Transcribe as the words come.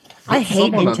I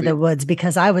hate Someone Into the Woods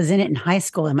because I was in it in high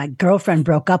school and my girlfriend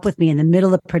broke up with me in the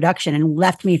middle of production and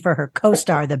left me for her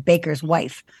co-star, the baker's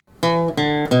wife.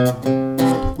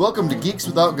 Welcome to Geeks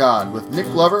Without God with Nick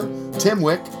Glover, Tim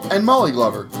Wick, and Molly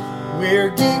Glover. We're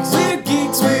geeks, we're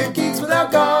geeks, we're geeks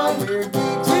without God. We're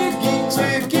geeks, we're geeks,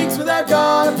 we're geeks without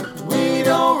God. We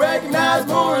don't recognize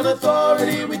moral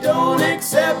authority. We don't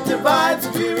accept divine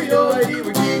superiority.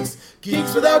 We're geeks,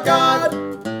 geeks without God.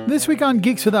 This week on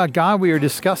Geeks Without God, we are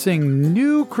discussing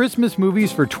new Christmas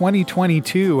movies for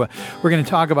 2022. We're going to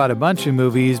talk about a bunch of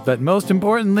movies, but most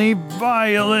importantly,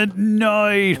 Violent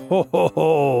Night. Ho, ho,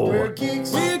 ho. We're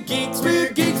geeks, we're geeks,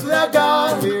 we're geeks without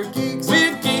God. We're geeks,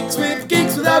 we're geeks, we're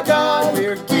geeks without God.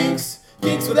 We're geeks,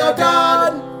 geeks without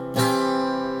God.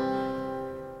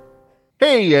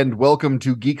 Hey, and welcome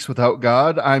to Geeks Without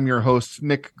God. I'm your host,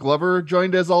 Nick Glover,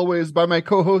 joined as always by my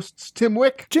co-hosts, Tim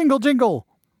Wick. Jingle, jingle.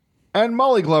 And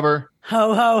Molly Glover.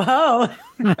 Ho, ho, ho.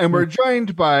 And we're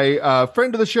joined by a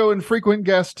friend of the show and frequent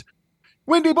guest,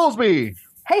 Wendy Bowlesby.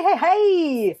 Hey, hey,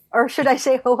 hey. Or should I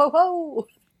say ho, ho, ho?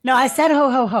 No, I said ho,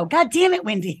 ho, ho. God damn it,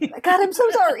 Wendy. God, I'm so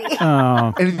sorry.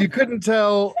 Oh. And if you couldn't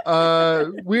tell,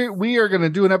 we are going to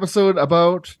do an episode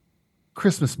about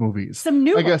Christmas movies. Some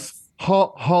new I guess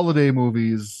holiday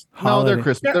movies. No, they're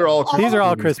Christmas. They're all Christmas. These are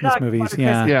all movies. Christmas movies.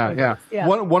 Yeah. Yeah.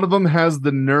 One of them has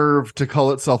the nerve to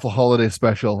call itself a holiday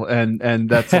special, and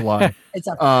that's a lie. It's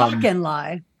a fucking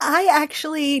lie. I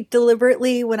actually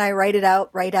deliberately, when I write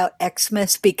out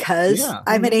Xmas because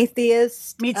I'm an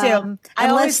atheist. Me too. I Unless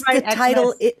always write the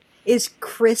title Xmas. is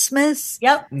Christmas.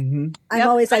 Yep. Mm-hmm. I'm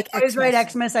always like I always write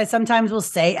Xmas. I sometimes will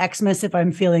say Xmas if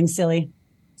I'm feeling silly.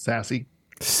 Sassy.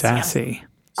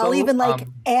 I'll even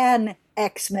an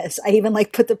Xmas. I even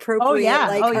put the appropriate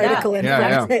article in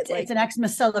front of it. It's an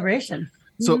Xmas celebration.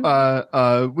 So,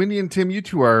 Wendy and Tim, you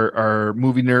two are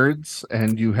movie nerds,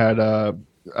 and you had a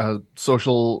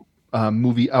social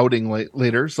movie outing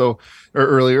earlier. So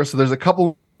there's a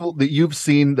couple that you've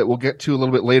seen that we'll get to a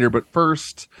little bit later. But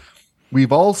first,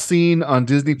 we've all seen on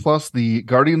Disney Plus the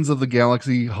Guardians of the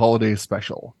Galaxy holiday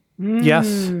special. Yes.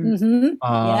 Mm-hmm.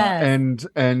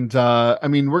 And I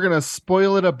mean, we're gonna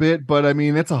spoil it a bit, but I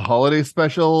mean, it's a holiday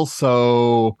special,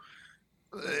 so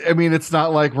I mean, it's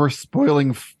not like we're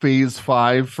spoiling Phase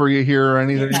 5 for you here or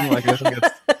anything. Like, I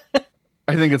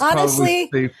think it's honestly,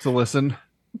 probably safe to listen.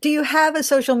 Do you have a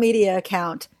social media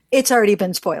account? It's already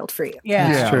been spoiled for you.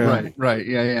 Yeah, true. Right.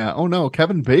 Yeah. Oh no,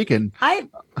 Kevin Bacon. I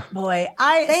will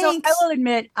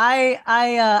admit,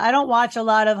 I don't watch a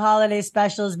lot of holiday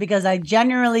specials because I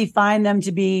generally find them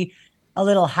to be a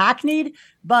little hackneyed.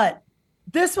 But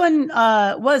this one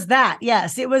was that.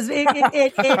 Yes, it was.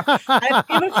 It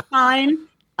was fine.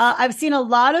 I've seen a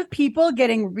lot of people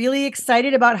getting really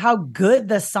excited about how good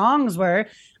the songs were.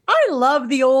 I love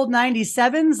the old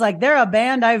 97s. Like, they're a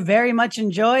band I very much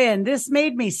enjoy, and this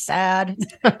made me sad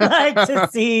to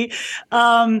see.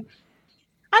 I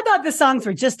thought the songs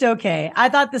were just okay. I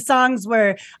thought the songs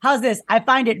were, how's this? I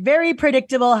find it very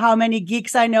predictable how many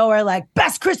geeks I know are like,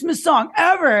 best Christmas song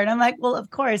ever. And I'm like, well, of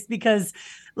course, because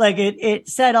like it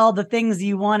said all the things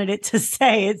you wanted it to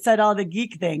say. It said all the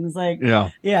geek things. Like, yeah.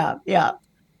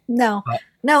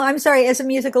 No, I'm sorry. As a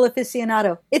musical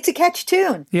aficionado, it's a catch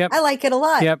tune. Yep. I like it a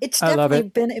lot. Yep. It's definitely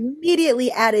been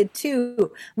immediately added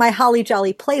to my Holly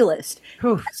Jolly playlist.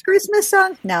 Best Christmas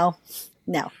song? No.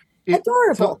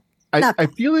 Adorable. So I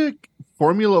feel like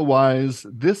formula-wise,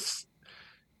 this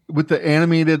with the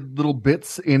animated little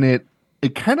bits in it,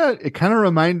 it kind of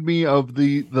reminded me of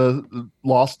the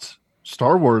Lost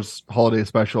Star Wars holiday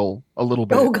special a little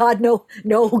bit. Oh God, no,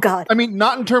 God. I mean,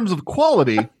 not in terms of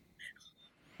quality.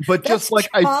 But just like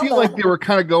trauma. I feel like they were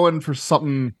kind of going for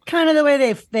something, kind of the way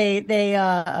they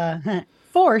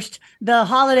forced the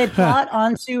holiday plot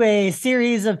onto a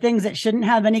series of things that shouldn't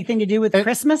have anything to do with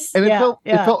Christmas. And it felt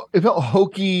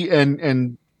hokey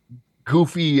and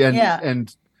goofy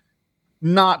and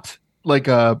not like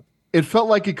it felt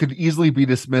like it could easily be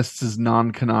dismissed as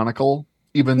non-canonical,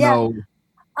 even though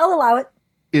I'll allow it.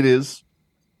 It is,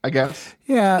 I guess.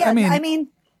 Yeah, I mean,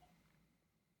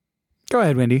 go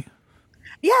ahead, Wendy.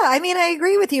 Yeah, I mean, I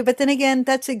agree with you, but then again,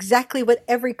 that's exactly what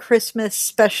every Christmas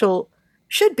special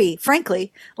should be,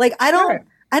 frankly. Like, I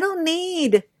don't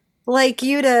need like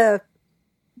you to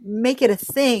make it a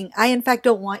thing. I, in fact,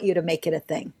 don't want you to make it a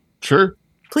thing. Sure.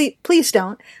 Please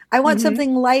don't. I want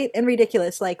something light and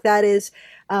ridiculous. Like that is,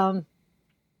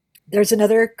 there's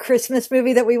another Christmas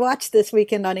movie that we watched this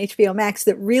weekend on HBO Max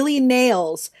that really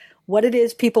nails what it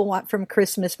is people want from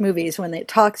Christmas movies when it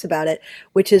talks about it,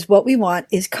 which is what we want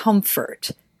is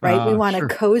comfort, right? We want a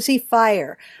cozy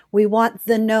fire. We want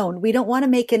the known. We don't want to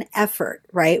make an effort,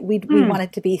 right? We want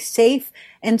it to be safe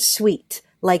and sweet.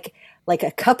 Like like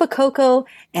a cup of cocoa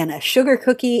and a sugar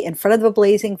cookie in front of a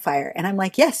blazing fire. And I'm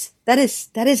like, yes, that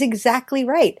is exactly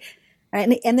right.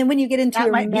 And then when you get into that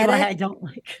your might meta, be why I don't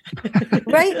like.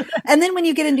 right? And then when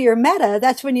you get into your meta,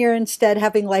 that's when you're instead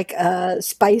having like a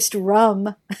spiced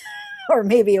rum or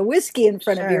maybe a whiskey in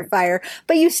front of your fire,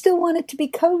 but you still want it to be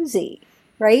cozy,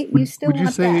 right? You still would you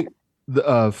want say that.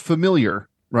 the familiar,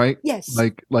 right? Yes.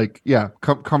 Like yeah,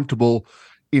 comfortable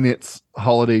in its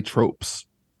holiday tropes.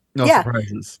 No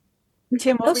surprises.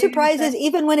 Tim, No surprises,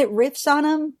 even when it riffs on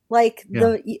them, like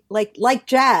like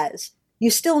jazz. You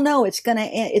still know it's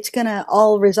gonna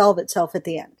all resolve itself at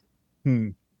the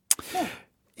end.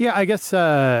 Yeah, I guess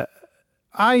the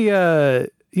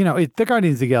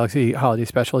Guardians of the Galaxy holiday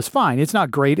special is fine. It's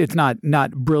not great. It's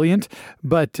not brilliant,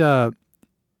 but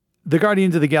the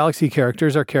Guardians of the Galaxy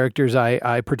characters are characters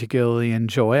I particularly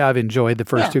enjoy. I've enjoyed the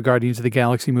first two Guardians of the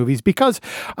Galaxy movies because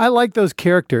I like those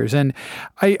characters. And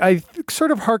I sort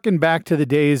of harken back to the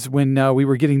days when we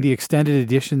were getting the extended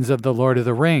editions of The Lord of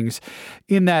the Rings,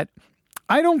 in that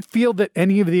I don't feel that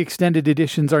any of the extended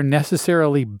editions are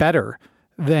necessarily better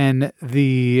than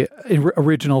the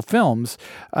original films,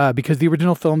 because the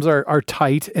original films are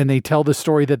tight and they tell the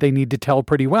story that they need to tell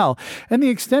pretty well. And the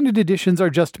extended editions are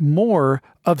just more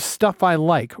of stuff I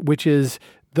like, which is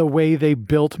the way they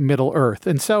built Middle Earth.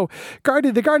 And so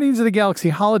the Guardians of the Galaxy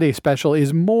holiday special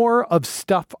is more of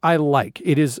stuff I like.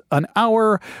 It is an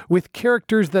hour with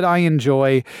characters that I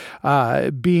enjoy,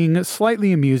 being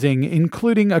slightly amusing,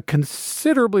 including a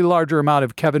considerably larger amount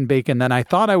of Kevin Bacon than I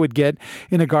thought I would get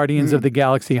in a Guardians of the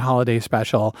Galaxy holiday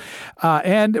special.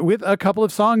 And with a couple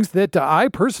of songs that I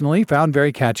personally found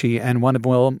very catchy, and one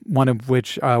of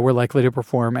which we're likely to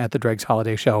perform at the Dregs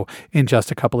Holiday Show in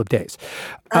just a couple of days.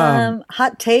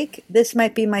 Hot take, this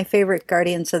might be my favorite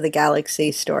Guardians of the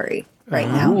Galaxy story right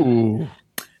now.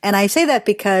 And I say that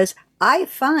because I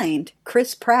find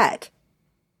Chris Pratt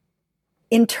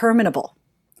interminable.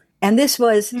 And this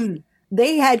was,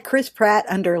 they had Chris Pratt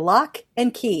under lock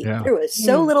and key. Yeah. There was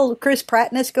so little Chris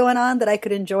Prattness going on that I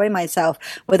could enjoy myself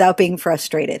without being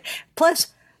frustrated.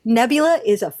 Plus, Nebula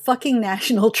is a fucking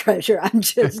national treasure. I'm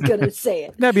just going to say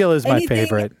it. Nebula is my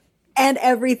favorite. And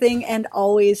everything and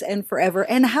always and forever.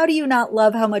 And how do you not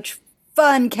love how much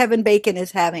fun Kevin Bacon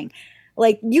is having?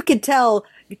 Like, you could tell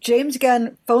James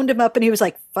Gunn phoned him up and he was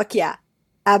like, fuck yeah,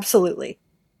 absolutely.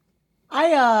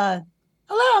 Allow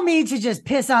me to just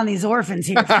piss on these orphans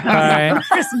here for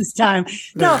Christmas time.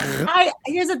 No,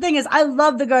 here's the thing is, I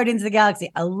love the Guardians of the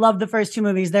Galaxy. I love the first two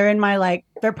movies.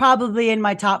 They're probably in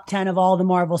my top 10 of all the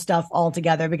Marvel stuff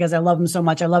altogether because I love them so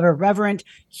much. I love irreverent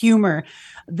humor.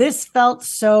 This felt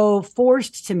so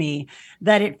forced to me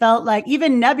that it felt like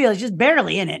even Nebula is just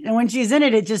barely in it. And when she's in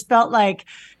it, it just felt like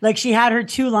she had her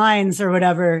 2 lines or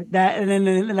whatever and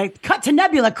then like cut to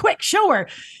Nebula, quick, show her.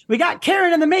 We got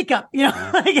Karen in the makeup,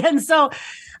 and so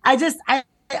I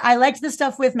liked the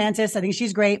stuff with Mantis. I think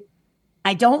she's great.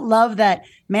 I don't love that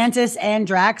Mantis and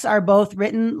Drax are both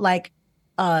written like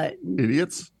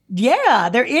idiots. Yeah,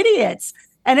 they're idiots.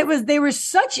 And they were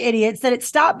such idiots that it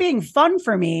stopped being fun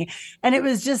for me. And it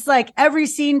was just like every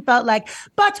scene felt like,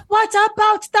 but what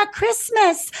about the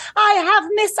Christmas? I have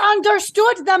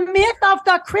misunderstood the myth of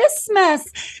the Christmas.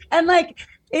 And like,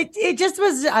 it just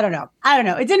was, I don't know.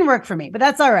 It didn't work for me, but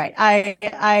that's all right.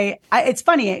 It's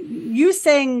funny. You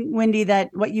saying, Wendy,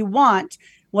 that what you want,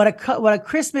 what a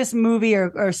Christmas movie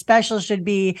or special should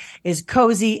be is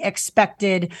cozy,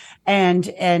 expected,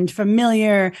 and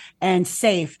familiar and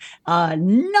safe.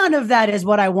 None of that is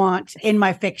what I want in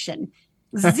my fiction.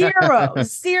 Zero of that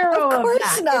is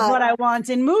what I want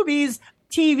in movies,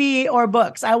 TV, or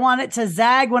books. I want it to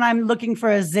zag when I'm looking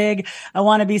for a zig. I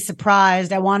want to be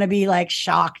surprised. I want to be like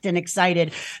shocked and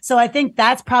excited. So I think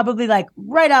that's probably like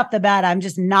right off the bat, I'm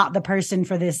just not the person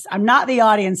for this. I'm not the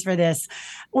audience for this.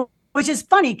 Which is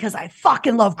funny because I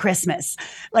fucking love Christmas.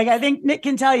 Like, I think Nick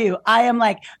can tell you, I am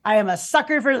a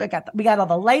sucker for, we got all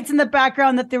the lights in the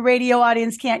background that the radio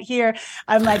audience can't hear.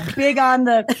 I'm like big on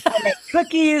I make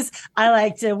cookies.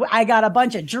 I got a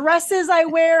bunch of dresses I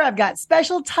wear. I've got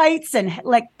special tights and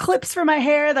like clips for my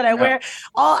hair that I wear.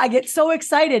 I get so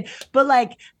excited, but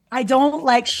like, I don't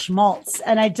like schmaltz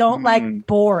and I don't like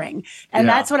boring. And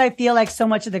that's what I feel like so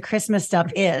much of the Christmas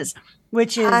stuff is.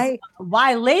 Which is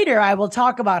why later I will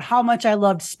talk about how much I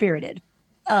loved Spirited.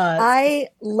 I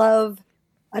love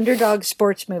underdog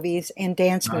sports movies and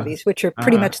dance movies, which are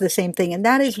pretty much the same thing. And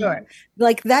that is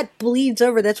like, that bleeds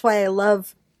over. That's why I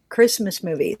love Christmas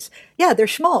movies. Yeah, they're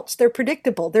schmaltz. They're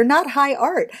predictable. They're not high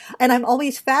art. And I'm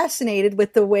always fascinated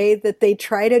with the way that they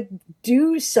try to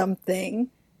do something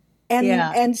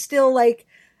and still like,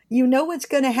 you know what's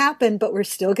going to happen, but we're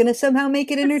still going to somehow make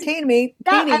it entertaining.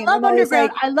 I love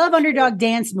I love underdog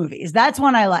dance movies. That's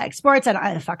one I like. Sports,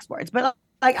 I fuck sports, but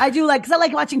like I do like, because I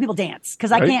like watching people dance,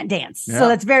 because I can't dance, so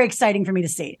that's very exciting for me to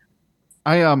see.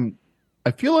 I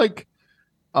feel like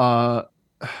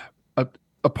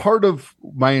a part of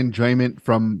my enjoyment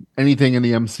from anything in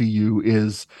the MCU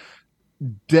is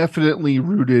definitely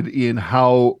rooted in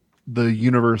how the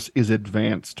universe is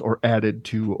advanced or added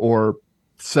to or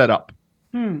set up.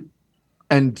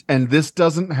 And this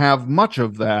doesn't have much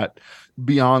of that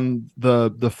beyond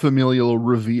the familial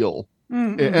reveal.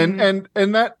 And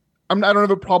that I don't have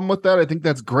a problem with that. I think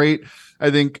that's great. I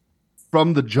think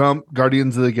from the jump,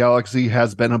 Guardians of the Galaxy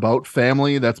has been about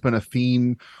family. That's been a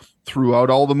theme throughout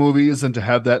all the movies, and to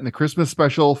have that in the Christmas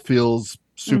special feels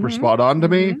super spot on to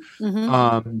me.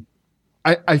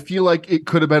 I feel like it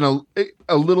could have been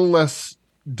a little less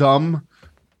dumb,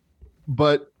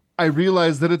 but I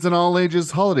realize that it's an all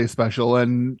ages holiday special,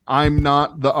 and I'm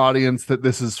not the audience that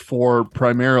this is for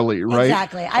primarily, right?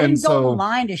 Exactly. I didn't go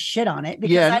online to shit on it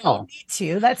because I don't need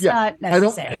to. That's not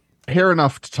necessary. I don't care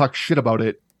enough to talk shit about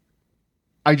it.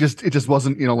 It just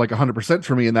wasn't, like 100%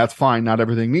 for me, and that's fine. Not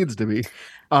everything needs to be.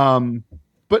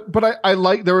 But I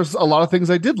like, there was a lot of things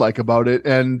I did like about it.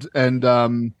 And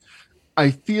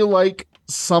I feel like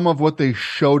some of what they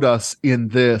showed us in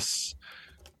this,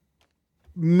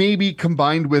 maybe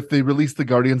combined with, they released the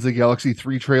Guardians of the Galaxy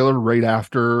 3 trailer right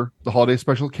after the holiday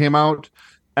special came out,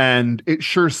 and it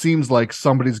sure seems like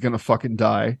somebody's gonna fucking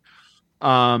die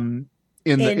in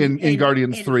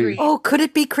Guardians 3. Oh, could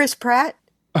it be Chris Pratt?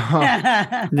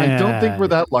 I don't think we're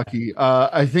that lucky.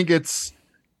 I think it's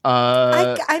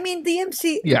I mean,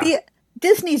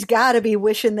 Disney's got to be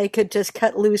wishing they could just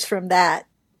cut loose from that.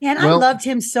 And I loved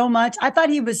him so much. I thought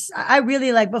I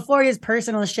really, like, before his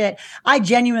personal shit, I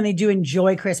genuinely do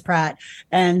enjoy Chris Pratt.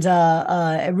 And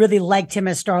I really liked him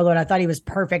as Star-Lord. I thought he was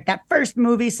perfect. That first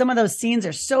movie, some of those scenes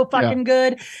are so fucking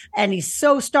good. And he's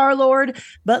so Star-Lord.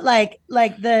 But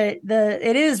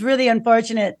it is really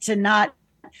unfortunate to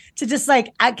just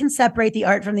like, I can separate the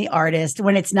art from the artist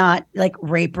when it's not like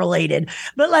rape related.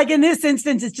 But like in this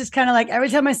instance, it's just kind of like every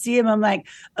time I see him, I'm like,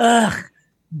 ugh.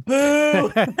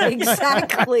 Boo!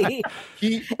 Exactly.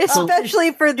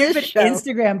 Especially for this show.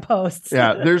 Instagram posts.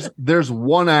 Yeah, there's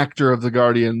one actor of the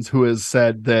Guardians who has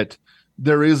said that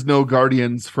there is no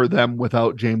Guardians for them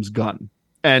without James Gunn.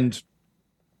 And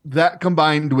that,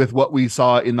 combined with what we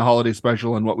saw in the holiday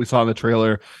special and what we saw in the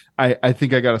trailer, I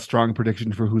think I got a strong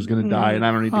prediction for who's going to die, and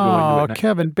I don't need to go into it now.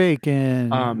 Kevin Bacon.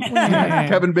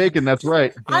 Kevin Bacon, that's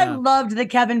right. Yeah. I loved the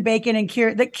Kevin Bacon and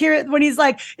Kira, when he's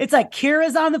like, it's like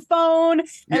Kira's on the phone.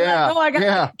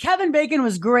 And Kevin Bacon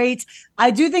was great. I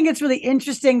do think it's really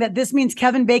interesting that this means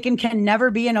Kevin Bacon can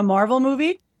never be in a Marvel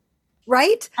movie.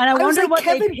 Right? And I wonder what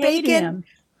they paid him.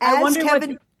 I wonder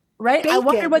I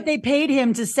wonder what they paid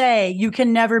him to say, you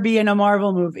can never be in a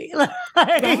Marvel movie.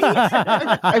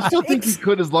 I still think he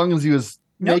could, as long as he was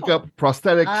makeup,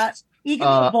 prosthetics, he could be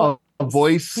a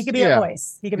voice. He could be a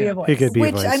voice. He could be a voice. He could be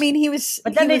a voice. voice. I mean, he was.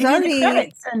 But then they did the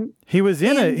credits, and he was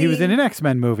in an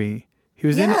X-Men movie. He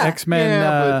was in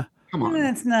X-Men. Come on,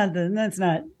 that's not.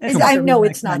 I know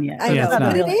it's not. Yet. I know,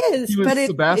 but it is. He was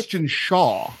Sebastian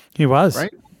Shaw. He was,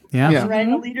 right? Yeah.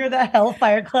 The leader of the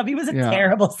Hellfire Club. He was a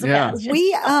terrible Sebastian.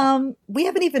 We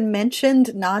haven't even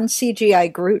mentioned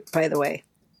non-CGI Groot, by the way.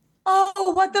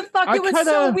 Oh, what the fuck? It was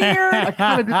so weird. I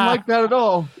kind of didn't like that at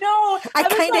all. No, I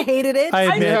kind of hated it.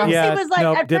 I admit, it was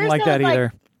like, didn't like that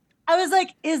either. I was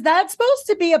like, is that supposed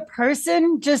to be a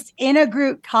person just in a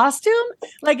Groot costume?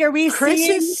 Like, are we Chris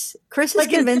is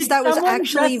convinced that was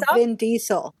actually Vin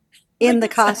Diesel in the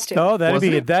costume. Oh,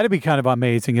 that'd be kind of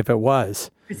amazing if it was.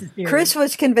 Chris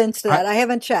was convinced of that. I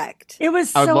haven't checked. It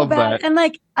was so bad. That. And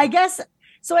like, I guess,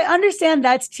 so I understand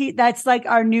that's like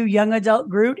our new young adult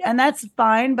Groot, and that's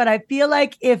fine. But I feel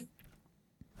like if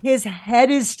his head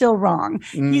is still wrong,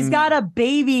 he's got a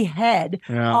baby head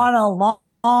on a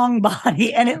long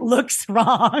body, and it looks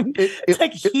wrong. It's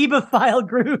like hemophile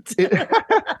Groot.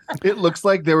 It looks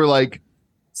like they were like,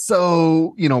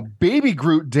 so, Baby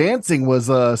Groot dancing was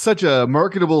such a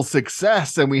marketable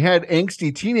success, and we had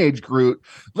angsty teenage Groot.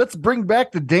 Let's bring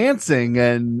back the dancing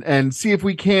and see if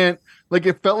we can't. Like,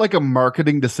 it felt like a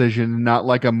marketing decision, not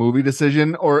like a movie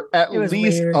decision, or at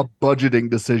least a budgeting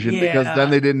decision, because then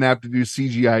they didn't have to do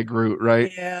CGI Groot,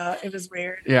 right? Yeah, it was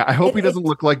weird. Yeah, I hope he doesn't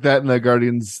look like that in the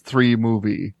Guardians 3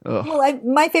 movie. Ugh. Well,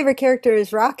 my favorite character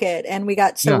is Rocket, and we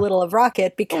got so little of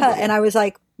Rocket and I was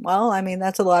like, well, I mean,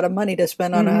 that's a lot of money to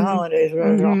spend on a holidays.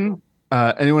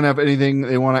 Anyone have anything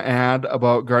they want to add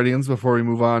about Guardians before we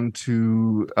move on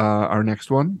to our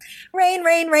next one? Rain,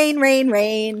 rain, rain, rain,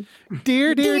 rain.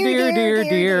 Dear, dear, dear, dear,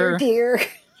 dear, dear.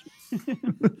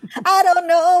 I don't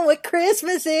know what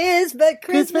Christmas is, but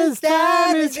Christmas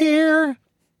time is here.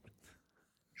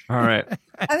 All right.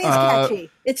 I mean, it's catchy.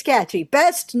 It's catchy.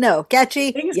 Best? No.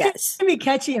 Catchy? Things Yes. can be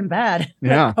catchy and bad.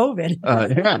 Yeah. Like COVID.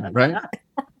 Yeah, right.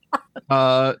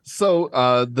 So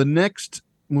the next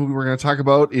movie we're going to talk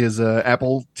about is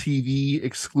Apple TV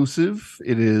exclusive.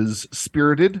 It is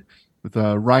Spirited with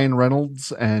Ryan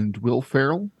Reynolds and Will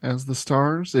Ferrell as the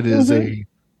stars. It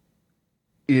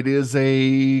is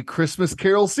a Christmas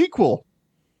Carol sequel.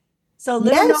 So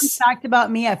little known fact about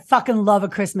me, I fucking love A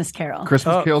Christmas Carol.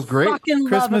 Christmas Carol's great. Fucking love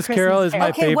Christmas Carol is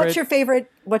my favorite.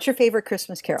 What's your favorite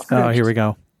Christmas Carol? Oh, here we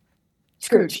go.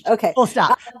 Scrooge. Okay. Full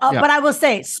stop. But I will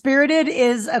say Spirited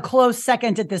is a close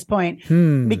second at this point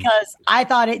because I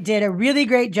thought it did a really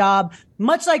great job.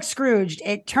 Much like Scrooge,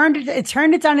 it turned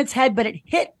it on its head, but it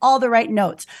hit all the right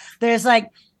notes.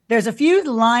 There's a few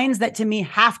lines that to me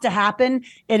have to happen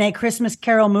in a Christmas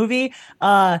Carol movie.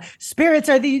 Spirit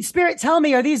tell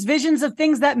me, are these visions of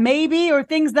things that may be or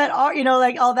things that are,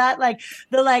 like all that, I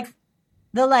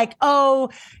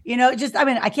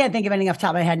can't think of anything off the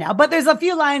top of my head now, but there's a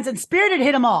few lines and Spirited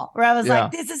hit them all where I was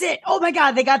like, this is it. Oh my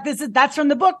God, they got this. That's from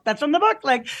the book.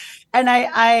 Like, and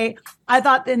I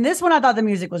thought in this one, I thought the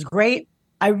music was great.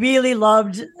 I really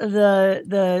loved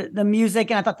the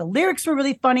music and I thought the lyrics were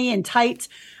really funny and tight.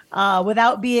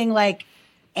 Without being like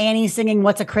Annie singing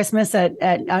 "What's a Christmas"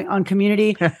 on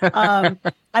Community, I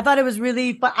thought it was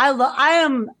really fun. I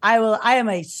am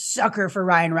a sucker for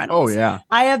Ryan Reynolds. Oh yeah,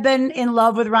 I have been in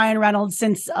love with Ryan Reynolds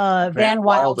since Van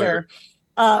Wilder.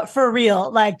 For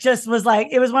real,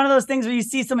 it was one of those things where you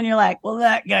see someone, you're like, well,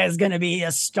 that guy is going to be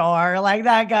a star. Like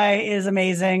that guy is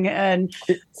amazing. And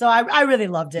so I really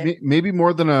loved it. Maybe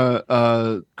more than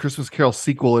a Christmas Carol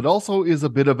sequel. It also is a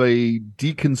bit of a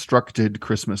deconstructed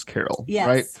Christmas Carol,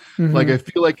 right? Mm-hmm. Like I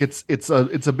feel like it's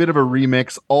a bit of a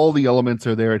remix. All the elements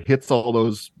are there. It hits all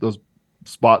those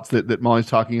spots that Molly's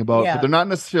talking about, but they're not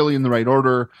necessarily in the right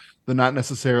order. They're not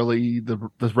necessarily the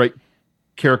right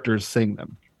characters saying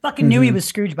them. Fucking knew he was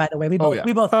Scrooge, by the way. We both.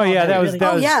 Oh yeah, that was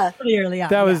really early on.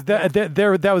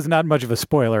 That was not much of a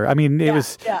spoiler. I mean, it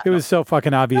was so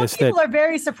fucking obvious that people are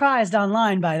very surprised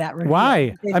online by that reveal.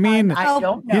 Why? I mean, I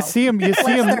don't know. You see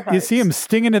him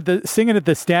stinging at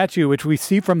the statue, which we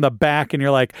see from the back, and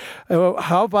you're like, oh,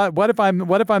 how about what if I'm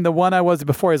the one I was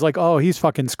before? He's like, oh, he's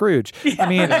fucking Scrooge. I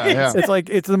mean, it's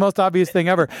like it's the most obvious thing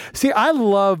ever. See, I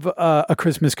love A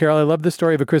Christmas Carol. I love the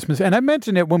story of A Christmas, and I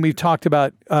mentioned it when we talked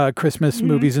about Christmas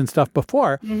movies and stuff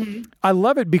before. I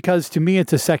love it because to me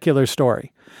it's a secular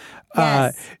story.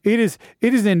 Yes. It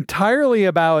is entirely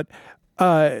about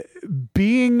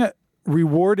being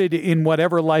rewarded in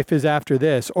whatever life is after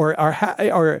this,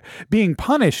 or being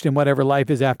punished in whatever life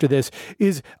is after this,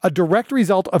 is a direct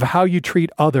result of how you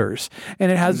treat others.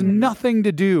 And it has nothing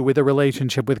to do with a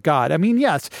relationship with God. I mean,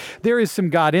 yes, there is some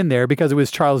God in there because it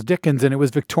was Charles Dickens and it was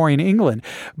Victorian England.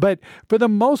 But for the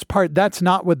most part, that's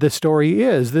not what the story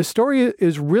is. The story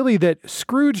is really that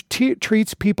Scrooge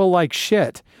treats people like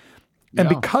shit. And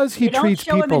because he treats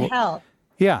people... him in hell.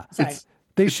 Yeah.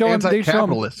 They show him...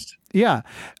 Yeah.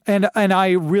 And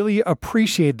I really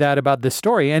appreciate that about this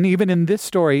story. And even in this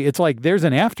story, it's like there's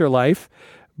an afterlife,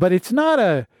 but it's not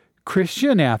a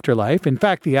Christian afterlife. In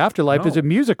fact, the afterlife is a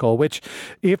musical, which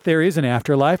if there is an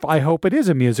afterlife, I hope it is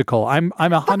a musical. I'm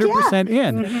 100%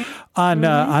 in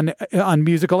on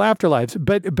musical afterlives.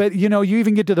 But you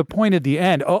even get to the point at the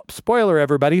end. Oh, spoiler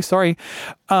everybody, sorry.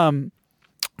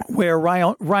 Where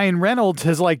Ryan Reynolds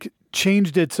has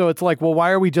changed it so it's like, well,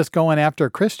 why are we just going after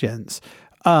Christians?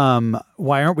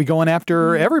 Why aren't we going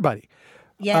after everybody?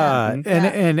 Yeah.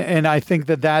 And I think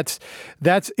that's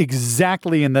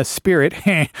exactly in the spirit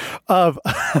of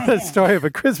the story of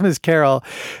A Christmas Carol,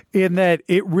 in that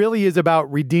it really is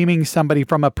about redeeming somebody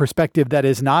from a perspective that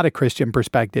is not a Christian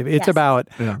perspective. It's about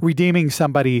redeeming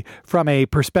somebody from a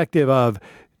perspective of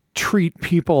treat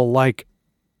people like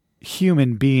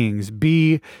human beings,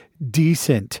 be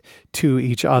decent to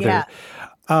each other.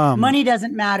 Yeah. Money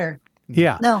doesn't matter.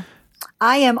 Yeah. No.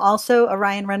 I am also a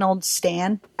Ryan Reynolds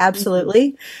stan,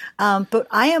 absolutely. But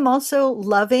I am also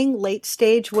loving late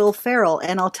stage Will Ferrell,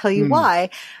 and I'll tell you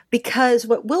why. Because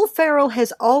what Will Ferrell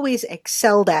has always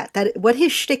excelled at, that what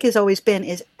his shtick has always been,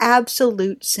 is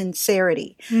absolute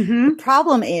sincerity. The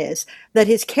problem is that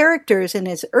his characters in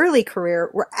his early career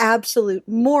were absolute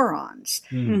morons,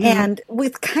 and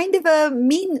with kind of a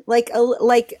mean, like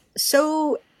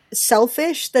so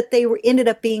selfish that they ended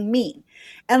up being mean,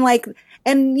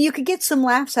 and you could get some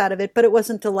laughs out of it, but it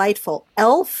wasn't delightful.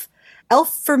 Elf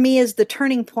for me is the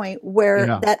turning point where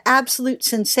that absolute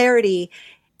sincerity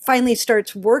finally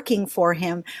starts working for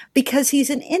him because he's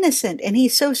an innocent and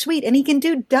he's so sweet and he can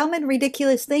do dumb and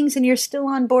ridiculous things and you're still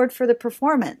on board for the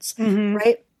performance,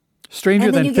 right?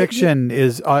 Stranger Than Fiction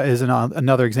is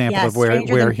another example of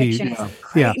where he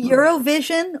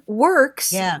Eurovision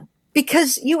works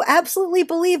because you absolutely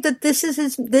believe that this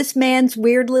is this man's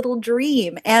weird little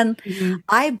dream, and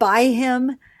I buy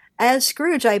him as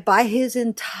Scrooge. I buy his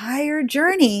entire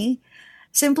journey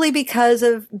simply because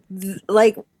of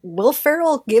like Will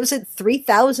Ferrell gives it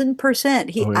 3,000%.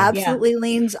 He absolutely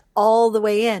leans all the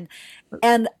way in,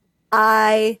 and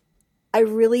I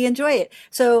really enjoy it.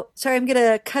 So, sorry, I'm going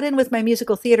to cut in with my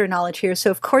musical theater knowledge here. So,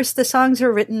 of course, the songs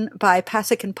are written by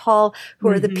Pasek and Paul, who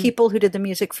are the people who did the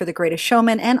music for The Greatest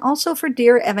Showman and also for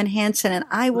Dear Evan Hansen. And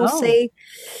I will say,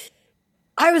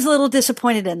 I was a little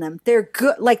disappointed in them. They're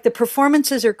good. Like, the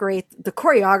performances are great. The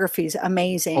choreography is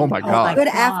amazing. Oh, my God. Good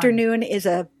Afternoon is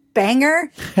a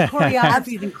banger.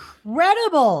 Choreography is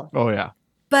incredible. Oh, yeah.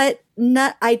 But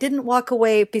I didn't walk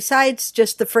away, besides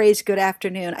just the phrase good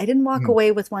afternoon, I didn't walk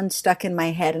away with one stuck in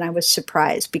my head. And I was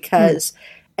surprised because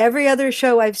every other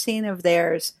show I've seen of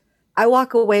theirs, I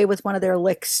walk away with one of their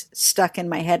licks stuck in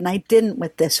my head. And I didn't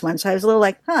with this one. So I was a little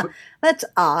like, that's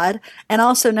odd. And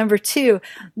also, number 2,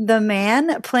 the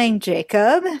man playing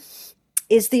Jacob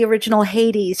is the original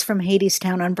Hades from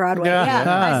Hadestown on Broadway.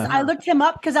 I looked him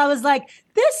up because I was like,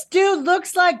 this dude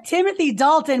looks like Timothy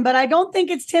Dalton, but I don't think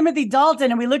it's Timothy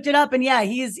Dalton. And we looked it up, and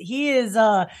he's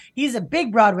a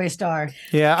big Broadway star.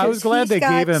 Yeah, I was glad they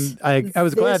gave him. I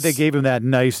was glad they gave him that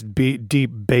nice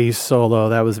deep bass solo.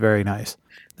 That was very nice.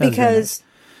 Because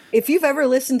if you've ever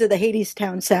listened to the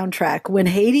Hadestown soundtrack, when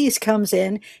Hades comes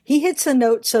in, he hits a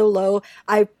note so low.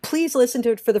 Please listen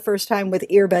to it for the first time with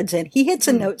earbuds in. He hits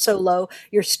a note so low,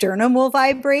 your sternum will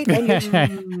vibrate.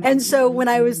 And so when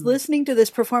I was listening to this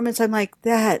performance, I'm like,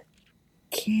 that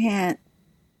can't.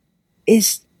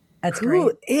 That's who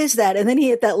great. Is that? And then he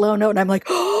hit that low note, and I'm like,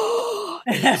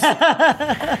 I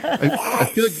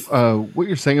feel like what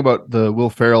you're saying about the Will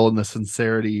Ferrell and the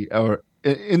sincerity or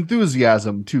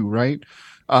enthusiasm too, right?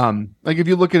 Like if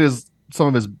you look at some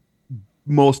of his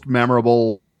most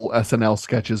memorable SNL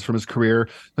sketches from his career,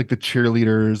 like the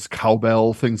cheerleaders,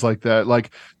 cowbell, things like that.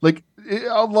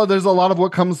 There's a lot of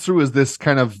what comes through is this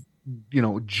kind of,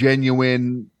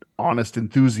 genuine, honest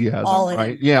enthusiasm,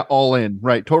 right? Yeah, all in,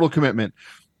 right? Total commitment,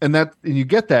 and you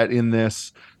get that in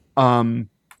this.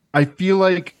 I feel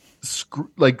like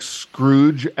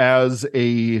Scrooge as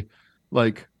a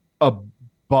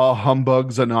Bah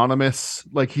Humbugs Anonymous,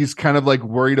 like he's kind of like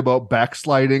worried about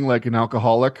backsliding like an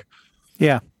alcoholic.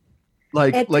 Yeah.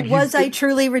 I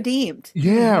truly redeemed?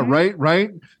 Yeah,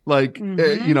 right. Like,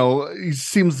 he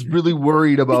seems really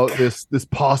worried about this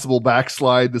possible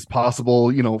backslide, this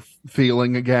possible,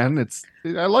 feeling again.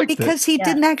 I like because he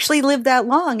didn't actually live that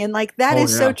long. And that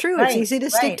is so true. Right, it's easy to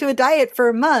stick to a diet for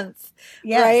a month,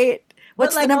 right?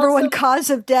 What's the number one cause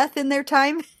of death in their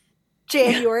time?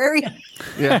 January.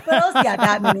 But also,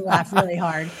 that made me laugh really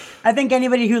hard. I think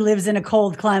anybody who lives in a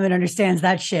cold climate understands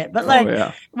that shit. But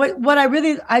what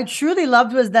I truly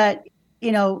loved was that,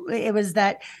 it was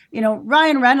that,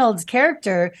 Ryan Reynolds'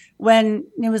 character, when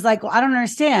it was like, well, I don't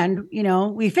understand,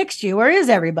 we fixed you. Where is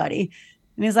everybody?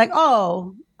 And he's like,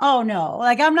 oh no,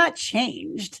 I'm not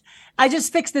changed. I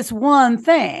just fixed this one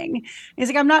thing.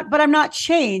 He's like, I'm not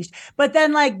changed. But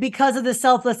then because of the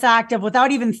selfless act of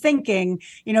without even thinking,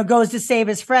 goes to save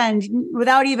his friend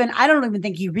I don't even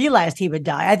think he realized he would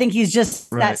die. I think he's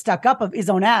just that stuck up of his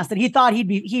own ass that he thought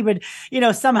he would,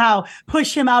 somehow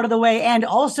push him out of the way and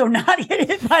also not get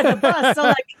hit by the bus.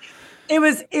 So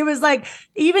it was like,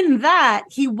 even that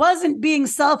he wasn't being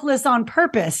selfless on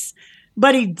purpose.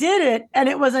 But he did it, and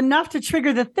it was enough to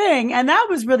trigger the thing. And that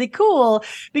was really cool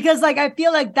because, I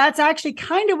feel like that's actually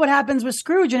kind of what happens with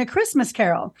Scrooge in A Christmas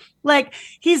Carol.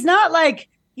 He's not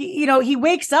he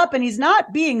wakes up and he's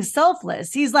not being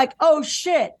selfless. He's like, oh,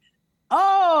 shit.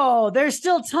 Oh, there's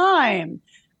still time.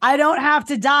 I don't have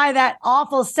to die that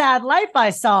awful, sad life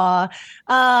I saw.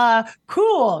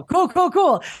 Cool.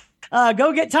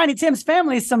 Go get Tiny Tim's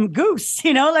family some goose,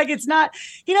 it's not,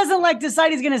 he doesn't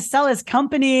decide he's going to sell his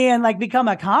company and become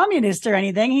a communist or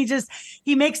anything.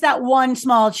 He makes that one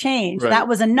small change. Right. That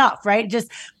was enough, right?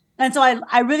 And so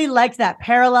I really liked that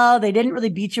parallel. They didn't really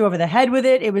beat you over the head with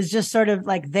it. It was just sort of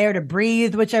there to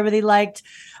breathe, which I really liked.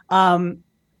 I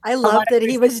love that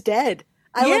he was dead.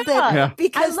 I love that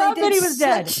because they did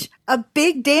such a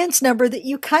big dance number that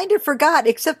you kind of forgot,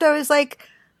 except I was like,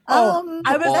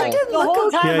 I was like, didn't the look whole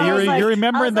okay. time. Yeah, I was like- you're I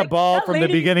remembering was the like, ball that from the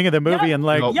lady- beginning of the movie, Yeah, and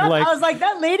like, Yep, like I was like,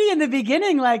 that lady in the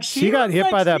beginning, like she got was, hit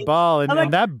like, by that she- ball, and, I'm like,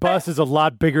 and that bus is a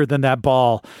lot bigger than that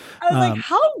ball. I was like,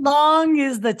 how long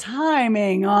is the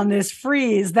timing on this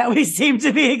freeze that we seem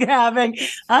to be having?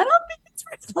 I don't think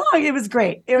it's very long. It was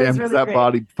great. It was Damn, really that great.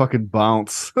 body fucking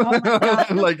bounce. Oh my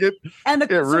God. Like it And the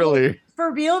really.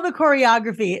 for real, the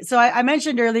choreography. So I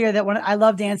mentioned earlier that when I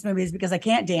love dance movies because I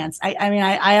can't dance. I mean,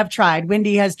 I have tried.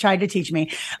 Wendy has tried to teach me,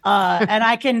 and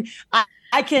I can.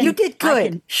 You did good. I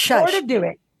can Shush. sort of do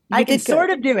it. You I can did good. sort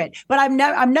of do it, but I'm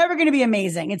never going to be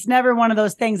amazing. It's never one of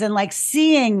those things. And like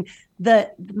seeing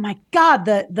my God,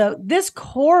 this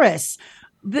chorus,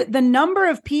 the number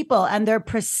of people and their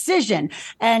precision,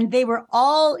 and they were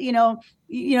all,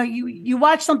 you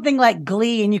watch something like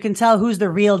Glee and you can tell who's the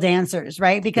real dancers,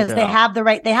 right? Because they have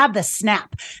the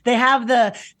snap, they have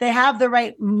the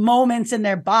right moments in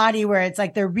their body where it's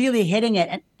like they're really hitting it.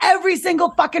 And every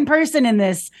single fucking person in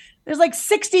this, there's like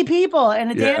 60 people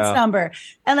in a dance number,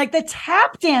 and like the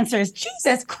tap dancers,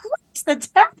 Jesus Christ, the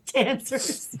tap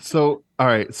dancers. So, all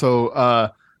right. So,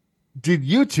 did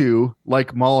you two,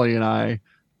 like Molly and I,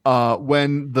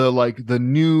 when the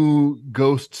new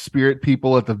ghost spirit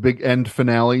people at the big end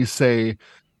finale say,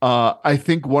 I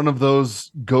think one of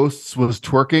those ghosts was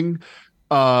twerking.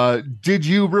 Did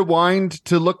you rewind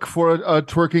to look for a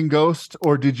twerking ghost,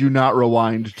 or did you not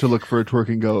rewind to look for a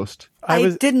twerking ghost?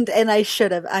 I didn't, and I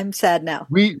should have. I'm sad now.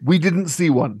 We didn't see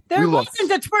one. There we looked.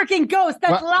 wasn't a twerking ghost.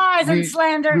 That's lies and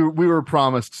slander. We were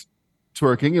promised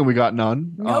twerking, and we got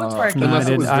none. No twerking. No, unless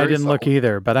it was I very didn't look subtle.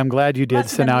 either, but I'm glad you did, Must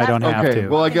so have now I been don't have Okay, to.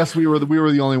 well, I guess we were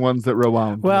the only ones that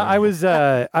rewound. Well, I was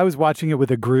watching it with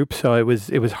a group, so it was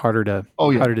harder to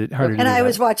harder to And do I that.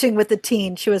 was watching with the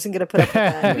teen. She wasn't going to put up with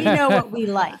that. We know what we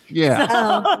like. Yeah.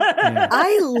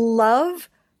 I love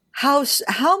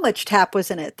how much tap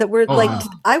was in it. That we're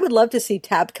I would love to see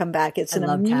tap come back. It's an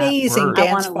love tap. amazing Word. I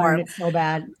dance want to learn form. it so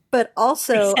bad. But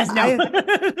also, Says no.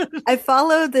 I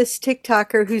follow this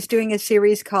TikToker who's doing a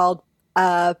series called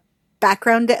focusing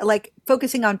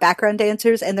on background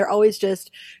dancers, and they're always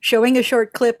just showing a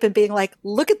short clip and being like,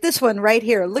 look at this one right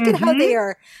here, look at how they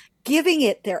are giving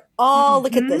it their all,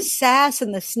 look at the sass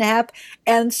and the snap.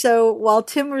 And so while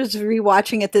Tim was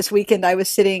rewatching it this weekend, I was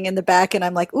sitting in the back and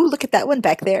I'm like, ooh, look at that one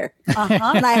back there.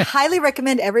 And I highly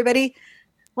recommend everybody,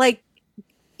 like,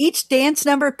 each dance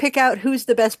number, pick out who's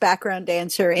the best background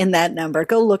dancer in that number.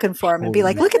 Go looking for him and be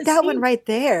like, look at that one right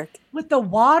there. With the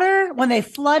water when they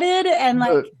flooded and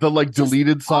like the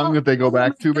deleted song that they go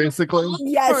back to, basically.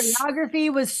 Yes.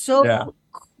 choreography was so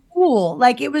cool.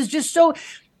 Like it was just so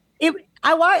it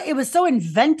was so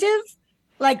inventive.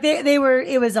 Like it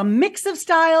was a mix of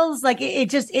styles. Like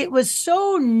it was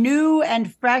so new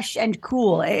and fresh and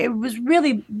cool. It was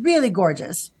really, really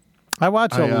gorgeous. I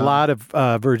watch a lot of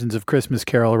versions of Christmas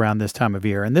Carol around this time of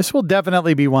year, and this will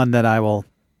definitely be one that I will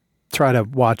try to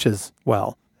watch as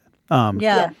well.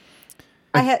 I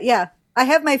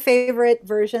have my favorite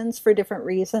versions for different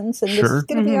reasons, and this is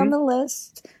going to be on the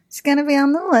list. It's going to be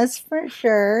on the list for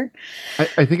sure.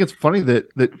 I think it's funny that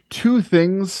two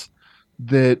things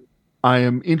that I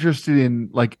am interested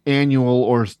in, like annual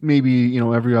or maybe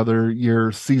every other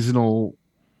year seasonal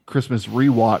Christmas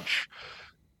rewatch.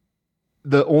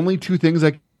 The only two things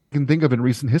I can think of in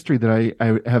recent history that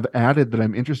I have added that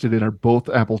I'm interested in are both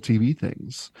Apple TV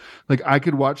things. Like I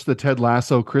could watch the Ted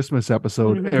Lasso Christmas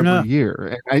episode every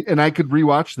year, and I could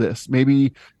rewatch this.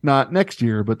 Maybe not next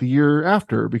year, but the year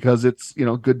after, because it's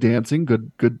good dancing,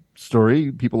 good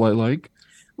story, people I like.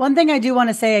 One thing I do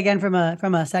want to say again from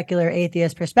a secular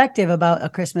atheist perspective about A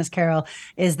Christmas Carol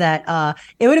is that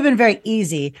it would have been very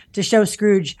easy to show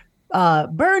Scrooge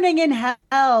burning in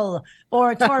hell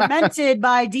or tormented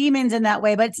by demons in that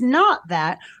way, but it's not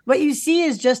that. What you see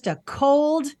is just a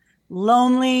cold,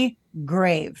 lonely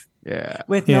grave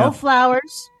with no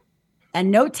flowers and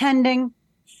no tending,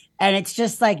 and it's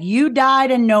just like you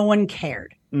died and no one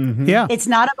cared. It's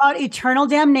not about eternal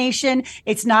damnation.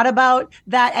 It's not about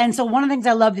that. And so one of the things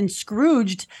I loved in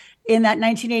Scrooged in that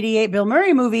 1988 Bill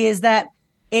Murray movie is that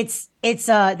it's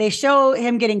they show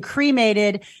him getting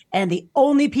cremated, and the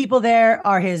only people there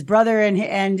are his brother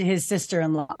and his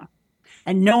sister-in-law,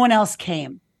 and no one else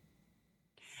came.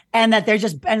 And that they're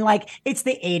just, and like, it's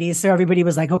the 80s. So everybody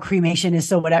was like, oh, cremation is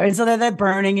so whatever. And so they're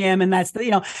burning him. And that's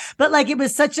but like, it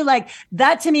was such a,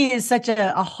 that to me is such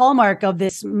a hallmark of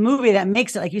this movie that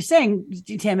makes it, like you're saying,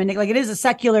 Tim and Nick, like it is a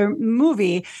secular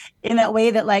movie in that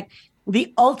way that like,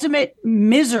 the ultimate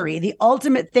misery, the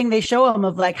ultimate thing they show him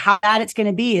of like how bad it's going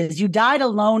to be is you died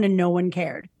alone and no one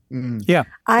cared. Yeah.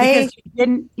 Because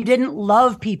you didn't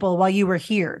love people while you were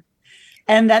here.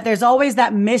 and that there's always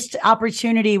that missed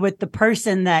opportunity with the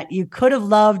person that you could have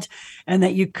loved and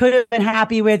that you could have been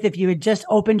happy with if you had just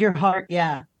opened your heart.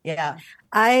 Yeah.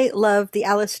 I love the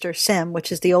Alistair Sim,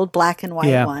 which is the old black and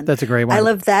white one. That's a great one. I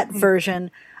love that version,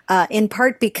 in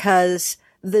part because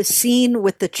the scene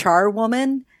with the char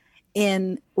woman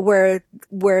in where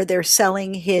they're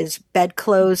selling his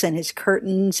bedclothes and his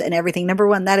curtains and everything. Number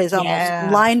one, that is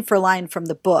almost line for line from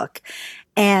the book.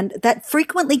 And that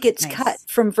frequently gets cut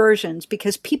from versions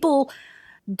because people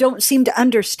don't seem to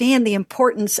understand the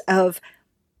importance of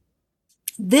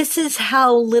this is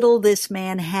how little this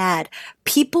man had.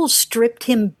 People stripped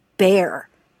him bare,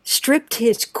 stripped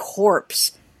his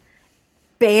corpse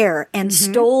bare, and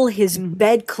stole his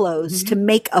bedclothes to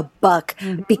make a buck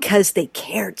because they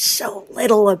cared so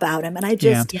little about him. And I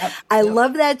just, I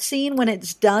love that scene when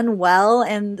it's done well.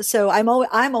 And so I'm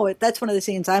always, that's one of the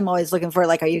scenes I'm always looking for.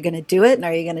 Like, are you going to do it? And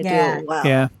are you going to do it well?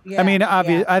 Yeah. I mean,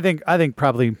 I think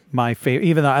probably my favorite,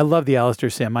 even though I love the Alistair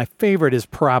Sim, my favorite is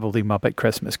probably Muppet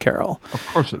Christmas Carol. Of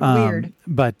course it is. Weird.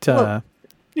 But,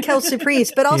 Kelsey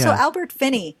Priest, but also Albert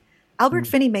Finney. Albert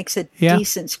Finney makes a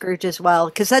decent Scrooge as well,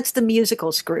 because that's the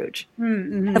musical Scrooge.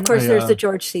 Of course, there's the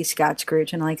George C. Scott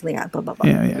Scrooge, and like, blah, blah, blah.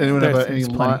 Anyone have any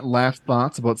last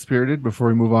thoughts about Spirited before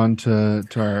we move on to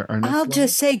our next I'll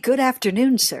just say good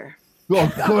afternoon, sir.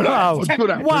 Oh, good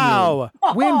afternoon. Wow.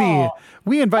 Wendy,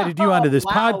 we invited you onto this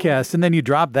podcast, and then you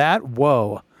dropped that?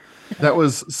 Whoa. That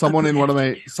was someone in one of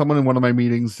my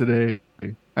meetings today.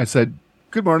 I said,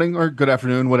 good morning or good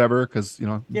afternoon, whatever, because,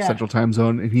 Central Time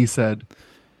Zone. And he said,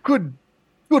 good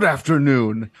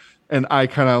afternoon. And I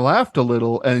kind of laughed a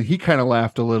little, and he kind of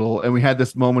laughed a little, and we had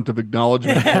this moment of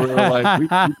acknowledgement where we were like,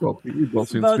 we both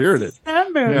seem Spirited.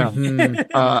 Yeah.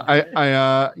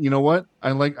 You know what?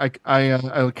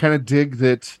 I kind of dig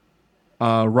that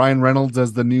Ryan Reynolds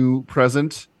as the new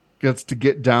present gets to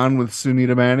get down with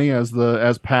Sunita Mani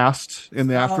as past in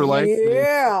the afterlife.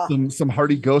 Yeah. Some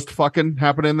hearty ghost fucking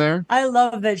happening there. I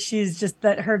love that she's just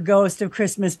that her ghost of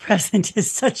Christmas present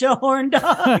is such a horn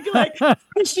dog. Like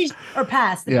she's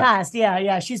past.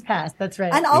 Yeah, she's past. That's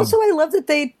right. And also I love that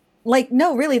they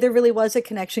there really was a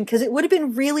connection, because it would have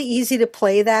been really easy to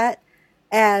play that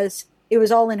as it was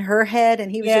all in her head,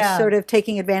 and he was just sort of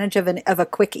taking advantage of a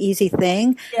quick, easy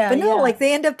thing. Yeah, but no,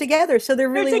 they end up together, so there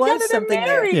really was something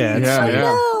there.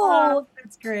 Yeah. Oh,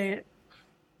 that's great.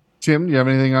 Tim, do you have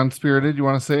anything on Spirited you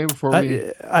want to say before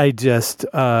we? I just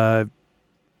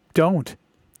don't.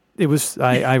 It was.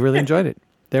 I really enjoyed it.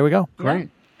 There we go. Great.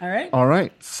 All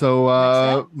right.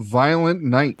 So, Violent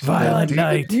Night.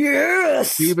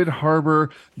 Yes. David Harbour.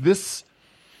 This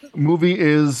movie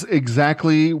is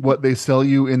exactly what they sell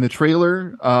you in the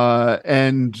trailer,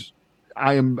 and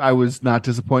I was not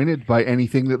disappointed by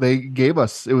anything that they gave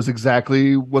us. It was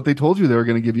exactly what they told you they were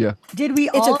going to give you. Did we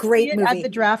all see it at the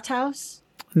Draft House?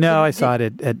 No, I saw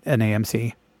it at an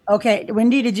AMC. Okay,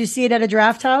 Wendy, did you see it at a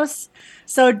Draft House?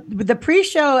 So the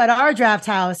pre-show at our Draft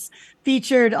House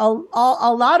featured a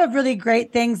lot of really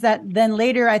great things that then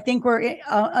later I think were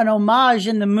an homage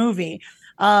in the movie.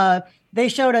 They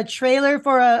showed a trailer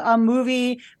for a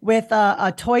movie with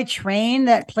a toy train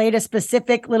that played a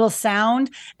specific little sound.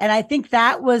 And I think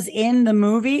that was in the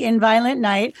movie, in Violent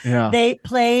Night. Yeah. They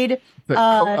played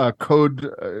Dial Code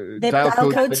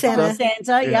Santa.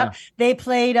 Santa. Yep. They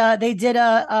played,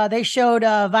 they showed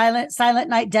Silent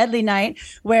Night, Deadly Night,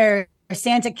 where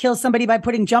Santa kills somebody by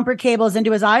putting jumper cables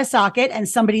into his eye socket, and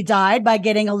somebody died by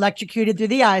getting electrocuted through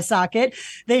the eye socket.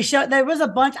 There was a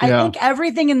bunch. I think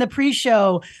everything in the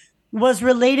pre-show was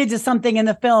related to something in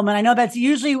the film. And I know that's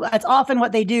often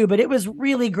what they do, but it was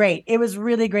really great. It was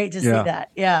really great to see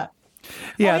that. Yeah.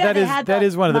 Yeah, that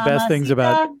is one of the best things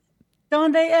about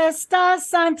Donde está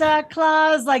Santa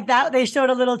Claus? Like that. They showed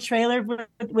a little trailer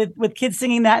with kids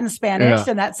singing that in Spanish,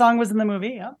 and that song was in the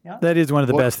movie. Yeah. That is one of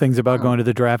the best things about going to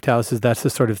the Draft House, is that's the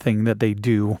sort of thing that they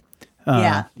do.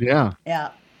 Yeah.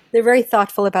 They're very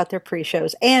thoughtful about their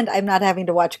pre-shows, and I'm not having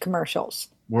to watch commercials.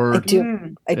 Word. I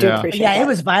do appreciate that. It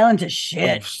was violent as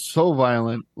shit. So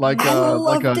violent. I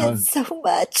loved it so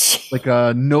much. Like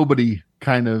a Nobody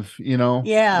kind of,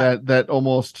 that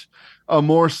almost a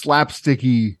more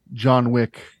slapsticky John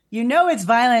Wick. It's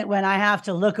violent when I have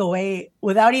to look away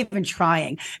without even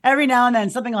trying. Every now and then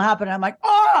something will happen and I'm like,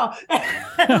 oh,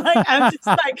 I'm just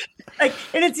like,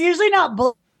 and it's usually not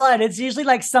blood. It's usually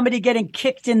like somebody getting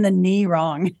kicked in the knee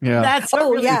wrong. Yeah. That's what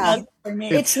really does for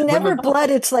me. It's never blood.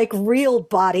 It's like real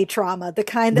body trauma, the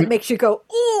kind that makes you go,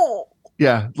 oh.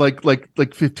 Yeah, like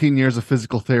 15 years of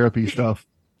physical therapy stuff.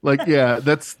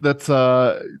 That's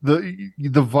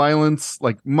the violence.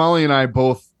 Like Molly and I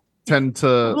both tend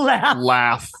to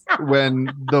laugh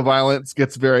when the violence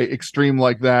gets very extreme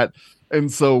like that.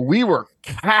 And so we were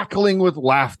cackling with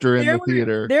laughter in the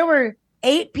theater. There were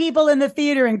 8 people in the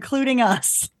theater, including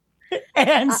us.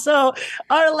 And so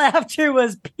our laughter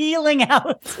was peeling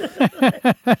out.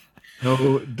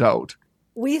 No doubt.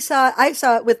 I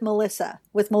saw it with Melissa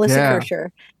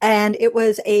Kirscher, and it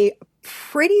was a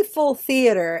pretty full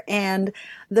theater, and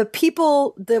the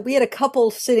people that we had a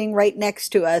couple sitting right next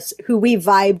to us who we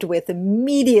vibed with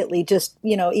immediately, just,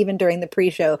 even during the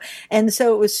pre-show. And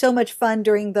so it was so much fun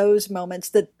during those moments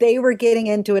that they were getting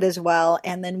into it as well.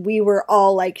 And then we were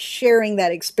all like sharing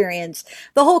that experience.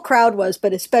 The whole crowd was,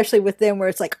 but especially with them where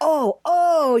it's like,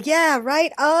 oh, yeah,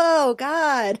 right. Oh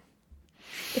God.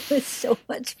 It was so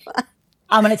much fun.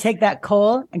 I'm going to take that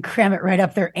coal and cram it right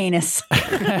up their anus. You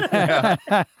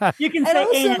can say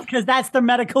anus because that's the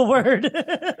medical word.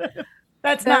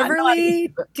 That's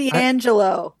Beverly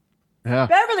D'Angelo. Yeah.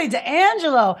 Beverly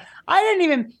D'Angelo.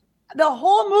 The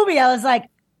whole movie, I was like,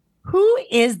 who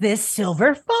is this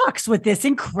silver fox with this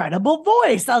incredible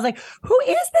voice? I was like, who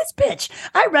is this bitch?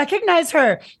 I recognize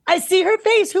her. I see her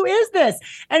face. Who is this?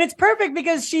 And it's perfect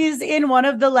because she's in one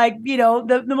of the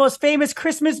the most famous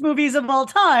Christmas movies of all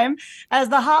time as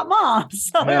the hot mom.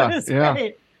 So it was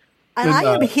great. And I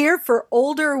am here for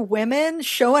older women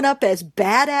showing up as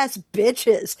badass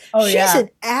bitches. She's an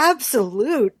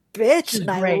absolute bitch, and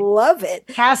I love it.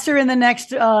 Cast her in the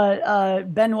next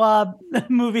Benoit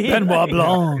movie. Benoit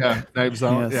Blanc. Yeah, Knives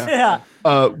Out. Yes.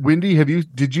 Yeah. Wendy, have you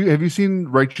seen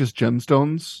Righteous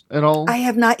Gemstones at all? I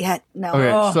have not yet. No.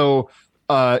 Okay, so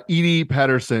Edie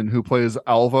Patterson, who plays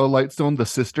Alva Lightstone, the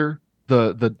sister,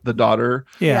 the daughter,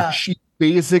 she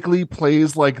basically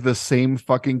plays like the same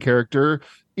fucking character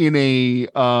in a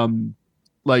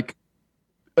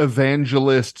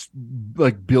evangelist,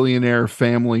 like billionaire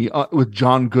family with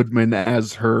John Goodman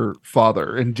as her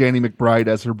father and Danny McBride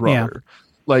as her brother.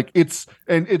 It's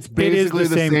basically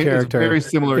the same character. It's very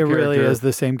similar. It really is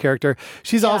the same character.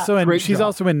 She's also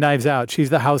in Knives Out. She's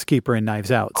the housekeeper in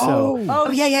Knives Out. So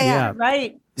yeah.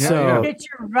 Right. So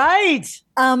you're right.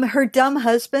 Her dumb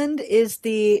husband is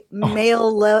the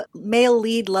male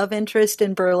lead love interest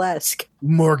in Burlesque.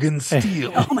 Morgan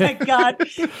Steele. Oh my God,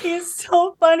 he's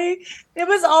so funny. It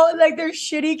was all like their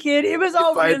shitty kid. It was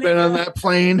all. If I'd been on that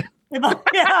plane. If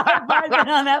I'd been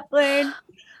on that plane.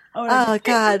 Oh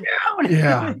God.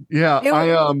 Yeah.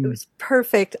 It was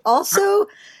perfect. Also,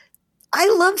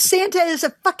 I love Santa as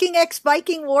a fucking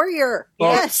ex-Viking warrior.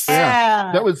 Yes.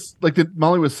 Yeah. That was like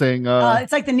Molly was saying.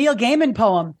 It's like the Neil Gaiman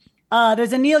poem.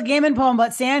 There's a Neil Gaiman poem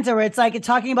about Santa where it's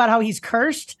talking about how he's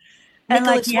cursed. And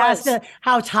Nicholas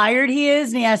how tired he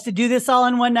is, and he has to do this all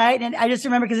in one night. And I just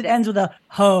remember because it ends with a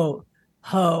ho,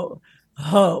 ho,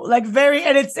 ho,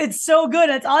 and it's so good.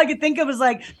 It's all I could think of was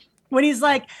when he's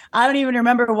like, I don't even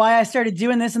remember why I started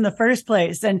doing this in the first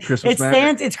place. And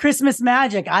it's Christmas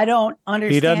magic. I don't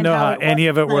understand. He doesn't know how any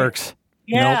of it works.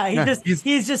 Yeah, nope.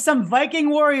 He's just some Viking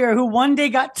warrior who one day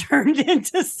got turned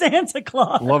into Santa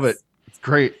Claus. Love it. It's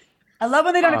great. I love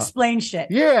when they don't explain shit.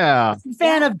 Yeah. I'm a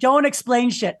fan of don't explain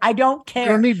shit. I don't care. You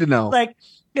don't need to know.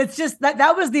 It's just that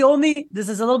was the only, this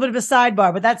is a little bit of a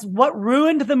sidebar, but that's what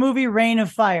ruined the movie Reign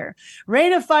of Fire.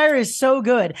 Reign of Fire is so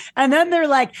good. And then they're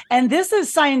like, and this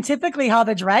is scientifically how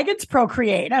the dragons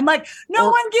procreate. I'm like, no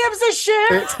one gives a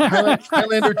shit.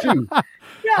 Highlander 2.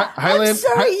 Yeah. I'm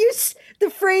sorry,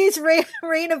 the phrase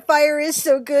Reign of Fire is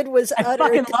so good was uttered. I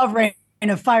fucking love Reign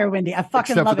of Fire, Wendy. I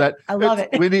fucking love it. I love it.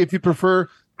 Wendy, if you prefer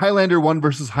Highlander 1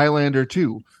 versus Highlander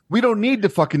 2. We don't need to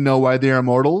fucking know why they're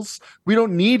immortals. We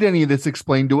don't need any of this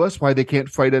explained to us, why they can't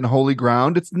fight on holy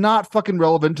ground. It's not fucking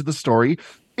relevant to the story.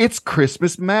 It's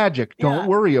Christmas magic. Don't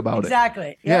worry about it.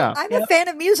 Exactly. Yeah. I'm a fan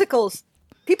of musicals.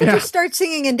 People just start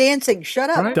singing and dancing. Shut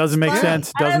up. Right? Doesn't make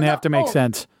sense. Doesn't have to make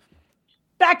sense.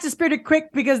 Back to Spirited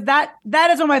quick, because that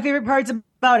is one of my favorite parts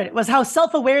about it, was how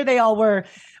self-aware they all were.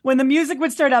 When the music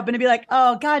would start up and it'd be like,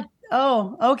 oh, God,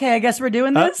 oh, okay, I guess we're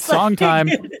doing this. Song time.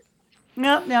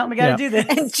 No, we got to do this.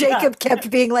 And Jacob kept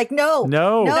being like, no.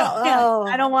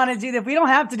 I don't want to do this. We don't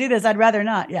have to do this. I'd rather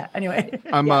not. Yeah. Anyway,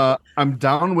 I'm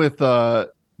down with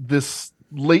this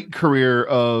late career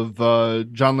of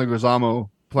John Leguizamo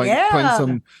playing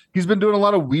some. He's been doing a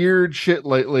lot of weird shit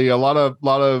lately. A lot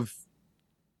of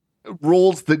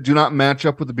roles that do not match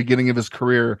up with the beginning of his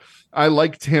career. I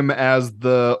liked him as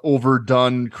the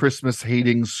overdone Christmas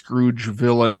hating Scrooge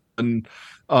villain.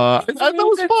 I thought it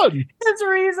was fun. His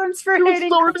reasons for hating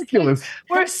so ridiculous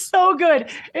were so good.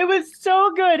 It was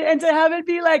so good. And to have it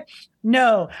be like,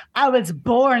 no, I was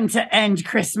born to end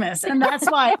Christmas. And that's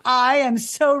why I am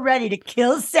so ready to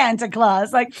kill Santa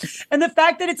Claus. And the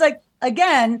fact that it's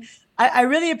again, I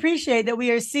really appreciate that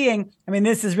we are seeing. I mean,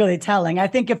 this is really telling. I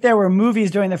think if there were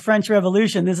movies during the French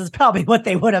Revolution, this is probably what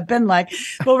they would have been like.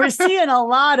 But we're seeing a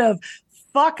lot of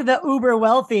fuck the uber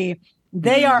wealthy.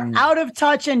 They are out of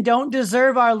touch and don't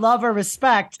deserve our love or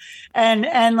respect.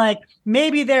 And like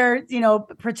maybe they're,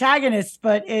 protagonists,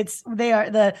 but they are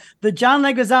the John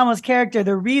Leguizamo's character.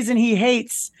 The reason he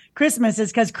hates Christmas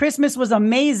is because Christmas was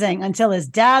amazing until his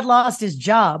dad lost his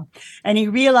job and he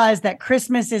realized that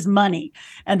Christmas is money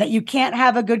and that you can't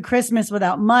have a good Christmas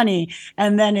without money.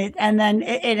 And then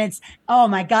it's, oh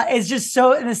my God, it's just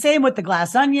so, and the same with The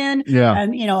Glass Onion. Yeah.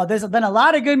 And, there's been a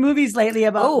lot of good movies lately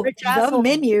about rich assholes. The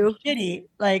Menu. Shitty.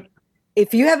 Like,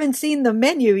 if you haven't seen The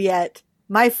Menu yet,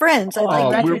 my friends,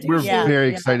 we're very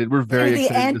excited. We're very excited.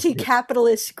 The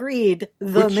anti-capitalist greed,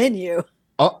 Menu.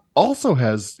 Also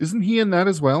isn't he in that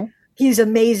as well? He's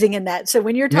amazing in that. So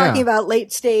when you're talking about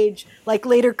late stage, like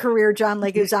later career John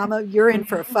Leguizamo, you're in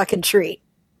for a fucking treat.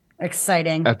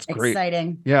 Exciting. That's great.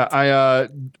 Exciting. Yeah, I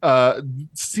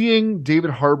seeing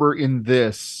David Harbour in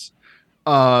this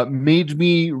made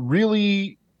me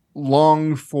really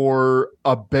long for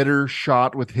a better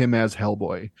shot with him as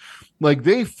Hellboy. Like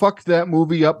they fucked that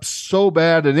movie up so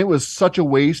bad and it was such a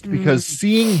waste because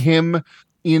seeing him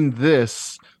in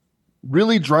this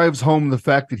really drives home the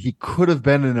fact that he could have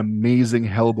been an amazing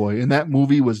Hellboy, and that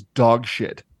movie was dog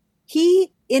shit.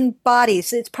 He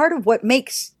embodies, it's part of what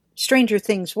makes Stranger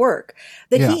Things work,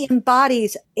 that he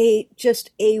embodies a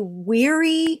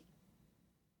weary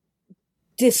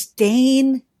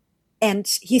disdain,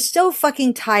 and he's so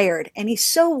fucking tired, and he's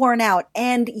so worn out,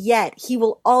 and yet he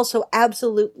will also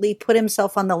absolutely put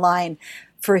himself on the line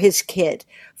for his kid,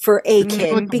 for a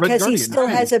kid, like because he still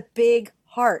has a big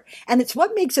heart. And it's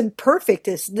what makes him perfect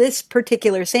is this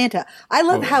particular Santa. I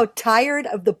love how tired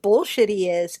of the bullshit he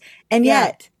is, and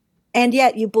yet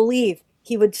you believe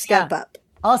he would step up.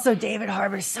 Also, David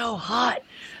Harbour's so hot.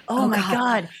 Oh my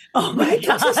God. Oh my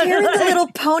God. His hair in the little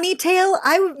ponytail.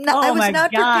 I was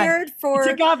not prepared for. He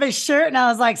took off his shirt and I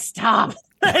was like, stop.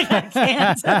 I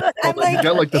can't. I'm like, you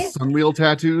got like the Sunwheel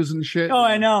tattoos and shit. Oh,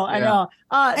 I know. Am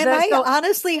I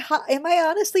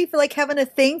honestly for like having a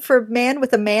thing for man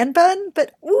with a man bun?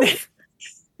 But oof.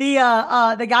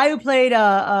 The guy who played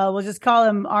we'll just call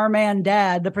him our man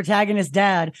dad, the protagonist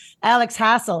dad, Alex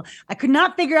Hassel. I could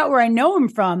not figure out where I know him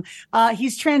from.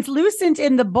 He's translucent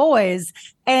in The Boys,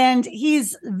 and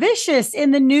he's vicious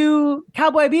in the new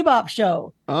Cowboy Bebop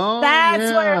show. Oh,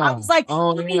 that's where I was like,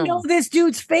 let me know this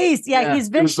dude's face. Yeah, he's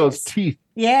vicious. It was those teeth.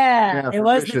 Yeah, it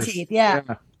was vicious. The teeth. Yeah.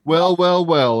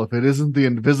 Well. If it isn't the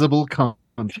invisible cunt.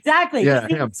 Exactly. Yeah.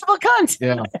 Invisible cunt.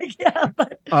 Yeah.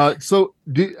 So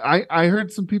I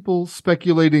heard some people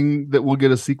speculating that we'll get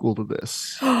a sequel to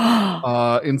this.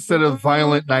 Instead of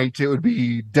Violent Night, it would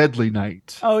be Deadly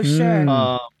Night. Oh, sure.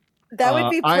 That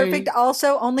would be perfect.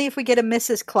 Also, only if we get a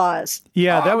Mrs. Claus.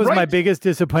 Yeah, that was my biggest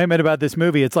disappointment about this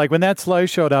movie. It's like when that sleigh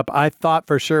showed up, I thought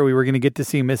for sure we were going to get to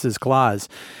see Mrs. Claus.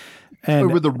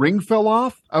 And where the ring fell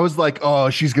off, I was like,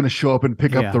 oh, she's going to show up and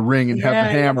pick up the ring and have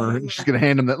the hammer, and she's going to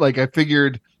hand him that. Like, I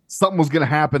figured something was going to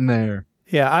happen there.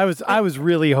 Yeah, I was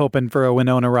really hoping for a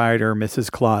Winona Ryder, Mrs.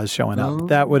 Claus showing up.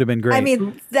 That would have been great. I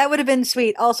mean, that would have been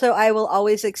sweet. Also, I will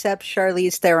always accept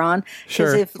Charlize Theron.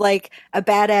 Because if like a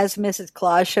badass Mrs.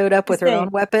 Claus showed up with her own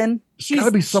weapon, she's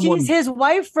his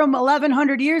wife from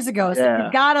 1100 years ago. So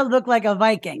you gotta look like a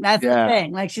Viking. That's the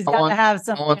thing. Like she's got to have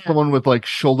some. I want someone with like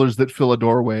shoulders that fill a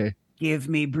doorway. Give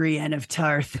me Brienne of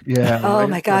Tarth. Yeah. Oh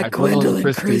my God, Gwendolyn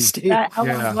Christie. I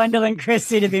want Gwendolyn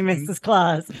Christie to be Mrs.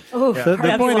 Claus.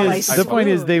 The point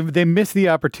is they missed the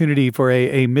opportunity for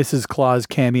a Mrs. Claus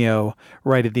cameo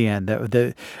right at the end.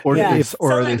 Here's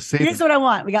what I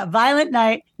want. We got Violent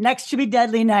Night. Next should be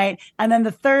Deadly Night, and then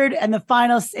the third and the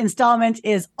final installment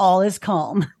is All Is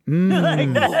Calm.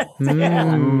 Yeah.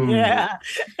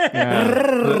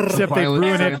 Except they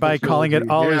ruin it by calling it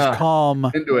All Is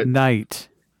Calm Night.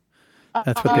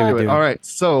 That's what they would do. All right.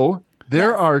 So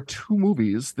there are two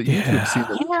movies that you have seen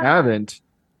that we haven't.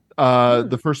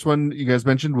 The first one you guys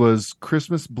mentioned was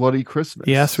Christmas Bloody Christmas.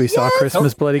 Yes, we saw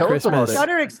Christmas Bloody Christmas.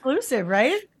 Shudder exclusive,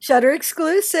 right? Shudder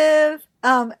exclusive.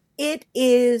 It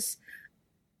is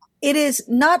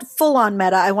not full on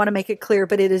meta. I want to make it clear,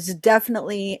 but it is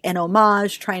definitely an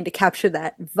homage trying to capture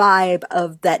that vibe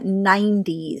of that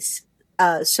 90s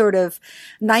sort of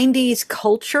 90s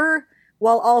culture.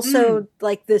 While also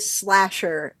like this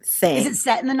slasher thing. Is it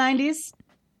set in the 90s?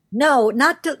 No,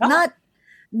 not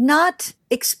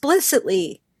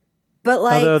explicitly, but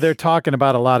like. Although they're talking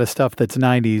about a lot of stuff that's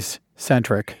 90s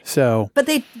centric, so. But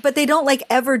they don't like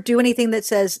ever do anything that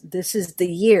says this is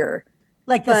the year.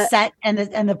 Like the set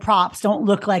and the props don't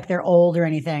look like they're old or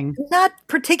anything. Not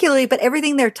particularly, but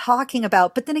everything they're talking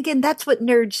about. But then again, that's what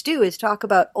nerds do, is talk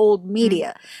about old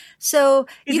media. So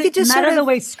you could just meta the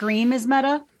way Scream is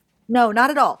meta? No, not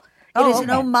at all. It is an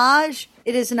homage.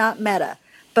 It is not meta.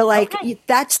 But like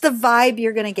that's the vibe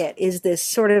you're going to get, is this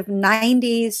sort of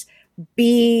 90s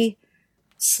B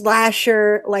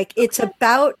slasher. Like it's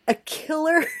about a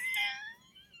killer.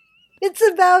 It's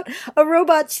about a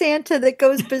robot Santa that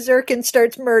goes berserk and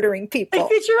starts murdering people.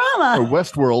 Like Futurama. Or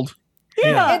Westworld.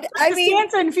 Yeah. And, I mean,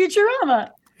 Santa in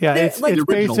Futurama. Yeah, it's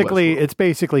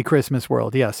basically Christmas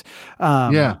World. Yes.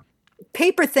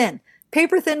 Paper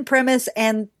thin premise,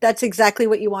 and that's exactly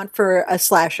what you want for a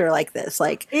slasher like this.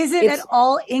 Like, is it at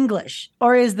all English,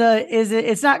 or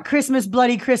it's not Christmas,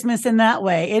 bloody Christmas in that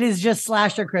way? It is just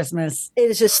slasher Christmas. It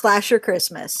is just slasher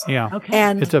Christmas. Yeah. Okay.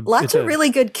 And lots of really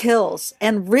good kills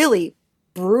and really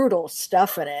brutal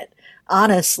stuff in it,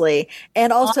 honestly.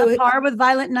 And also on par with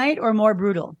Violent Night, or more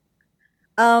brutal?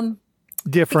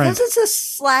 Different. Because it's a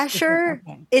slasher,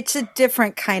 it's a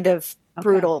different kind of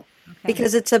brutal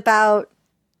because it's about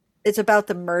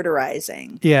the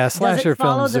murderizing. Yeah, slasher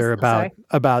films are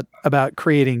about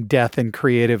creating death in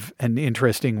creative and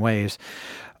interesting ways.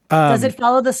 Does it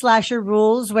follow the slasher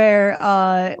rules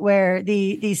where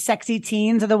these sexy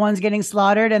teens are the ones getting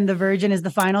slaughtered and the virgin is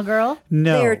the final girl?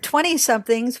 No. They are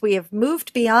 20-somethings. We have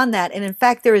moved beyond that. And in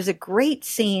fact, there is a great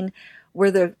scene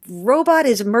where the robot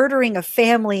is murdering a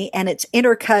family, and it's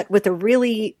intercut with a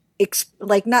really,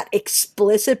 not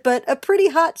explicit, but a pretty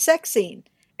hot sex scene.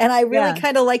 And I really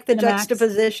kind of like the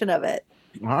juxtaposition of it.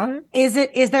 What?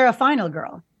 Is there a final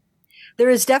girl? There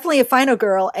is definitely a final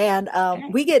girl, and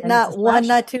we get not one,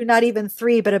 not two, not even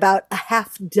three, but about a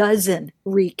half dozen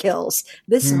re-kills.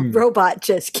 This robot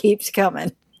just keeps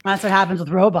coming. That's what happens with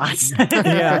robots.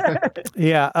 Yeah.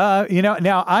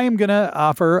 Now I am going to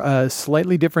offer a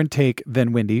slightly different take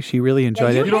than Wendy. She really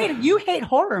enjoyed it. You hate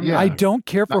horror movies. I don't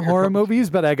care for horror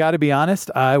movies, but I got to be honest,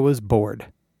 I was bored.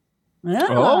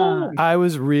 Oh. I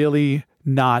was really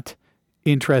not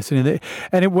interested in it.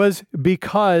 And it was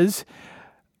because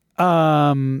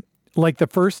the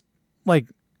first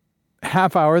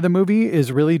half hour of the movie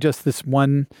is really just this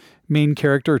one main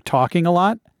character talking a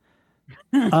lot.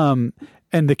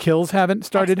 And the kills haven't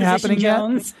started happening yet.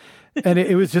 And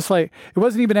it was just it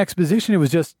wasn't even exposition. It was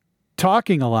just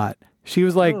talking a lot. She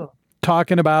was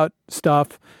talking about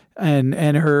stuff and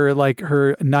her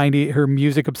her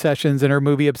music obsessions and her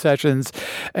movie obsessions,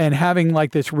 and having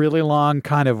this really long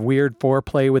kind of weird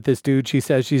foreplay with this dude she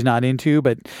says she's not into,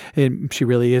 but she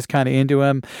really is kind of into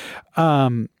him.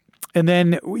 And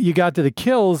then you got to the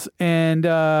kills, and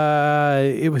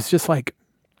it was just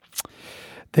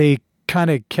they kind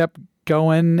of kept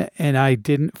going, and I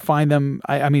didn't find them.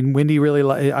 I mean, Wendy really.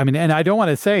 And I don't want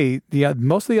to say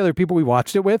most of the other people we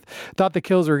watched it with thought the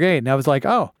kills were great, and I was like,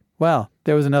 oh well,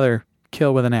 there was another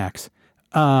kill with an axe.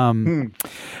 And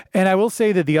I will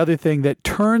say that the other thing that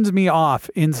turns me off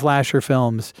in slasher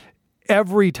films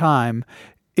every time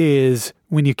is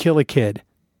when you kill a kid.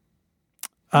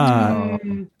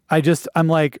 Maybe it's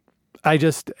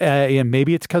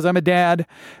because I'm a dad.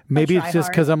 Maybe it's just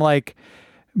because I'm like,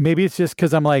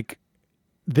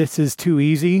 this is too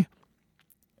easy.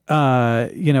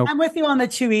 I'm with you on the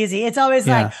too easy. It's always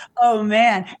like, oh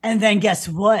man. And then guess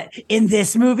what? In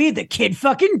this movie, the kid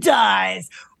fucking dies.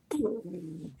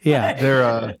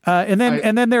 Yeah. And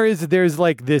then there's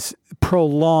this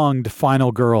prolonged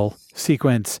final girl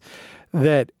sequence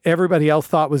that everybody else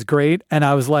thought was great. And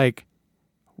I was like,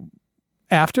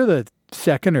 after the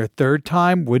second or third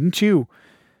time, wouldn't you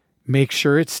make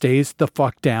sure it stays the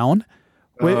fuck down?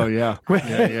 Run,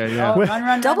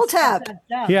 double tap.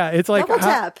 Yeah, it's like double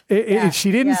tap.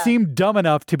 She didn't seem dumb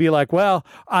enough to be like, well,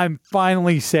 I'm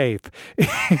finally safe.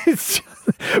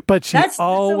 But she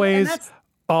always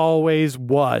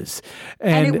was.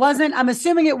 And it wasn't, I'm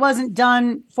assuming it wasn't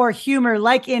done for humor,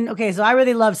 so I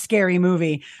really love Scary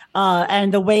Movie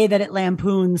and the way that it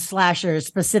lampoons slashers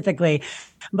specifically.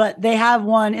 But they have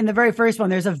one in the very first one,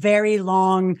 there's a very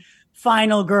long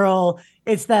final girl.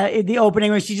 It's the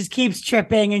opening where she just keeps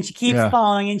tripping and she keeps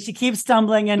falling and she keeps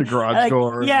stumbling, and the garage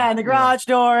door. Yeah, and the garage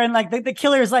door, and the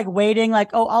killer's waiting,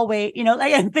 oh, I'll wait,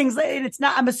 and things it's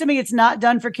not. I'm assuming it's not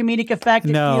done for comedic effect.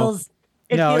 It feels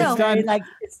it's done.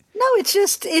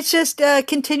 It's just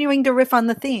continuing to riff on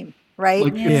the theme, right?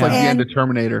 It's like the end of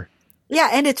Terminator. Yeah,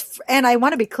 and I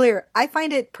want to be clear. I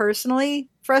find it personally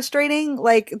frustrating.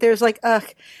 There's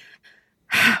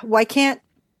why can't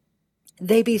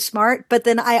they be smart? But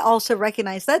then I also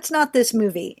recognize that's not this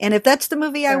movie. And if that's the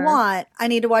movie I want, I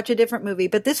need to watch a different movie.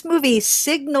 But this movie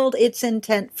signaled its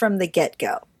intent from the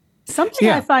get-go. Something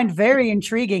I find very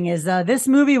intriguing is this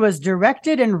movie was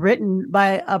directed and written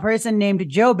by a person named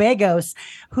Joe Begos,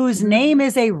 whose name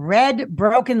is a red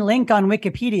broken link on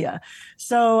Wikipedia.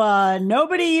 So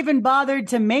nobody even bothered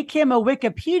to make him a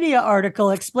Wikipedia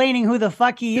article explaining who the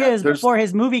fuck he is before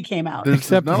his movie came out. There's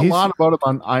not a lot about him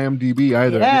on IMDb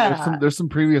either. Yeah. There's some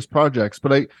previous projects,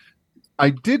 but I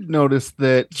did notice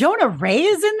that Jonah Ray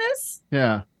is in this?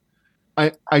 Yeah.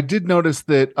 I did notice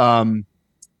that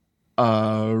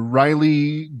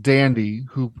Riley Dandy,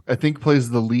 who I think plays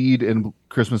the lead in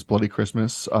Christmas Bloody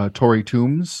Christmas, Tori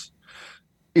Toombs,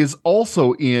 is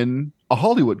also in A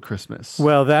Hollywood Christmas.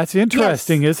 Well, that's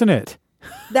interesting, isn't it?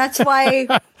 That's why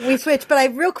we switched.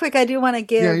 But real quick, I do want to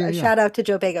give a shout out to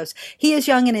Joe Begos. He is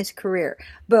young in his career,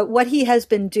 but what he has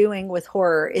been doing with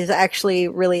horror is actually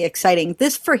really exciting.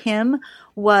 This for him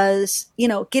was,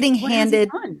 getting handed.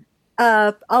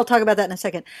 I'll talk about that in a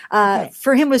second.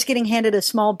 For him was getting handed a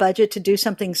small budget to do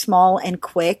something small and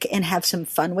quick and have some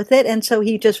fun with it. And so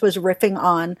he just was riffing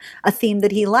on a theme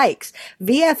that he likes.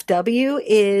 VFW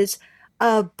is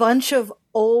a bunch of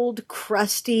old,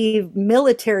 crusty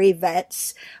military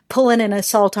vets pulling an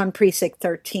assault on Precinct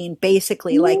 13,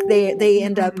 basically. Like they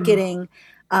end up getting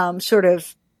sort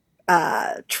of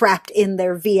trapped in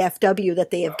their VFW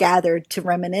that they have gathered to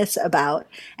reminisce about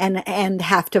and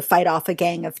have to fight off a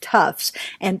gang of toughs.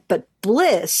 But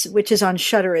Bliss, which is on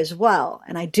Shudder as well,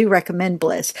 and I do recommend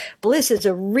Bliss. Bliss is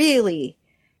a really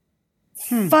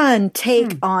fun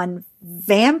take on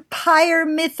vampire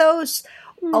mythos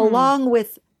along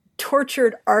with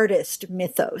tortured artist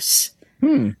mythos.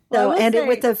 With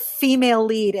a female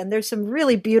lead, and there's some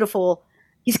really beautiful,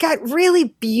 he's got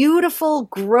really beautiful,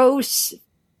 gross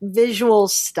visual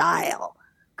style.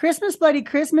 Christmas Bloody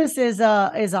Christmas is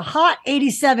a hot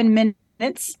 87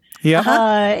 minutes.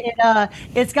 Yeah.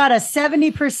 It's got a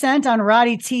 70% on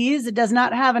Roddy Tees. It does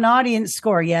not have an audience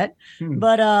score yet,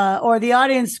 but or the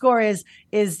audience score is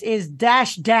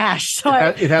dash. So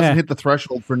it hasn't hit the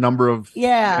threshold for number of.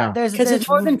 There's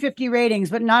more than 50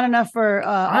 ratings, but not enough for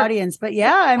audience. But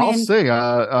I mean, I'll say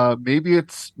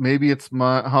maybe it's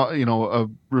my a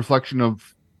reflection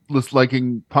of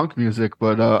liking punk music,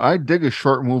 but I dig a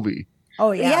short movie.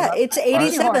 Oh yeah, it's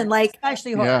 87. Like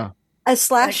especially horror. Yeah. A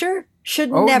slasher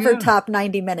should never top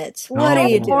 90 minutes. What are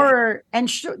you doing? Horror and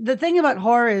the thing about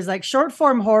horror is like short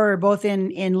form horror, both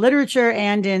in literature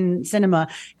and in cinema,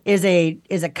 is a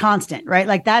constant, right?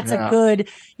 Like that's a good.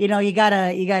 You hit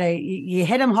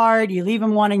them hard, you leave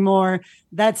them wanting more.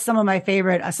 That's some of my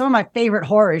favorite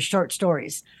horror is short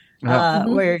stories. Or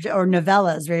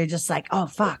novellas where you're just like, oh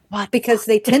fuck, what? Because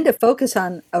they tend to focus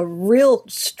on a real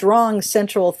strong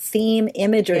central theme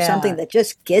image or something that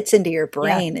just gets into your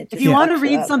brain. Yeah. If you want to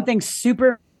read something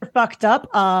super fucked up,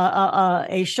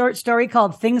 a short story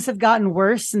called "Things Have Gotten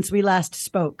Worse Since We Last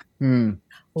Spoke." Ooh,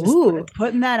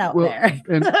 putting that out there.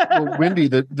 And Wendy,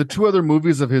 the two other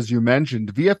movies of his you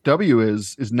mentioned, VFW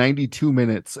is 92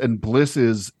 minutes and Bliss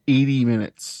is 80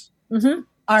 minutes. Mm-hmm.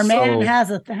 Our man has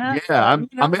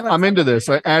I'm into this.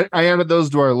 I added those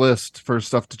to our list for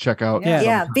stuff to check out.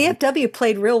 Yeah. VFW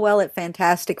played real well at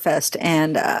Fantastic Fest,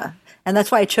 and that's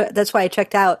why I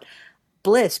checked out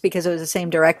Bliss, because it was the same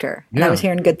director, and I was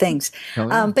hearing good things.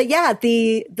 But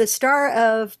the star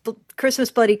of Christmas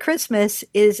Bloody Christmas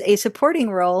is a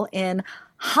supporting role in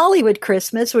Hollywood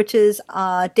Christmas, which is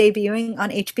debuting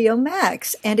on HBO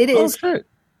Max, and it is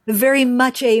very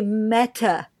much a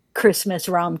meta Christmas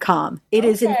rom-com. It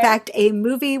is in fact a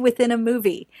movie within a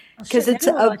movie, because it's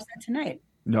watch that tonight.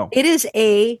 No, it is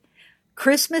a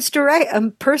Christmas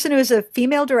a person who is a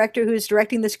female director who is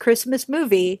directing this Christmas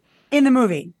movie in the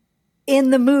movie.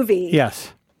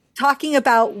 Yes, talking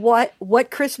about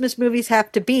what Christmas movies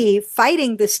have to be,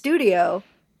 fighting the studio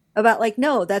about like,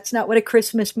 no, that's not what a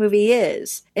Christmas movie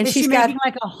is. And she's making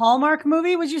like a Hallmark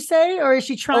movie, would you say, or is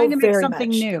she trying to make something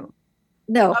new?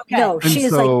 No. She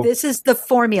is like, this is the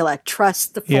formula.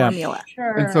 Trust the formula.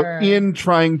 Sure. And so in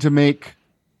trying to make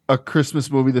a Christmas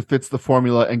movie that fits the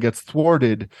formula and gets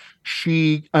thwarted,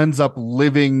 she ends up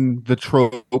living the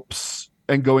tropes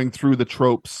and going through the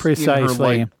tropes precisely in her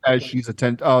life as she's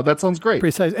Oh, that sounds great.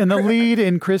 Precisely. And the lead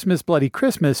in Christmas Bloody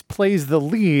Christmas plays the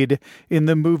lead in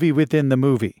the movie within the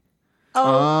movie.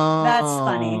 Oh, that's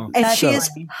funny. And she is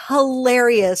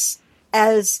hilarious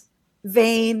as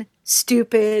vain,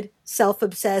 stupid,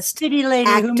 self-obsessed city lady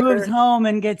actor who moves home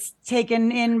and gets taken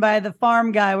in by the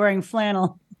farm guy wearing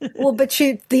flannel. Well, but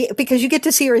because you get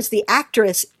to see her as the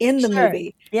actress in the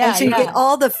movie. Yeah. And so you get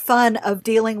all the fun of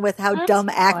dealing with how dumb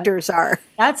actors are.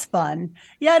 That's fun.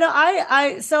 Yeah, no,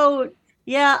 I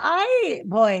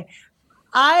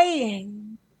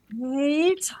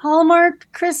hate Hallmark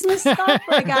Christmas stuff.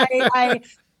 Like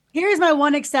Here's my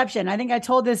one exception. I think I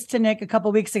told this to Nick a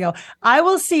couple weeks ago. I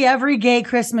will see every gay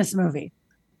Christmas movie.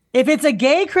 If it's a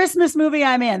gay Christmas movie,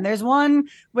 I'm in. There's one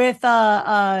with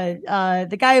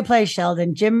the guy who plays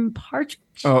Sheldon, Jim Partridge.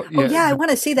 Oh yeah, I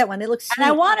want to see that one. It looks sweet. And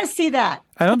I want to see that.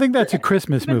 I don't think that's a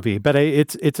Christmas movie, but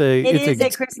it's a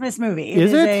Christmas movie.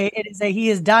 Is it? It is a he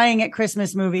is dying at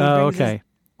Christmas movie. He Oh, brings his okay.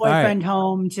 boyfriend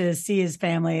home to see his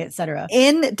family, etc.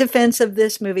 In defense of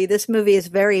this movie is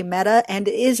very meta and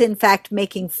is in fact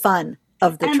making fun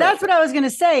of the And trope. that's what I was going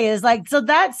to say is like, so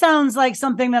that sounds like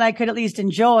something that I could at least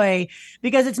enjoy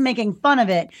because it's making fun of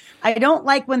it. I don't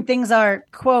like when things are,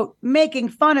 quote, making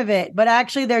fun of it, but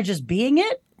actually they're just being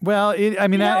it. Well,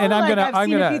 I'm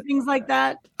gonna do things like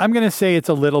that. I'm gonna say it's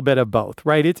a little bit of both,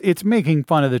 right? It's making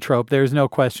fun of the trope. There's no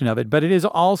question of it, but it is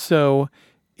also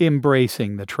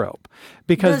embracing the trope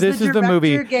because this is the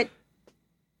movie.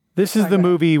 This is the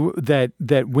movie that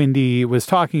Wendy was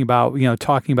talking about,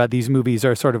 talking about these movies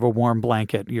are sort of a warm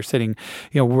blanket. You're sitting,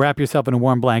 wrap yourself in a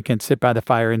warm blanket, sit by the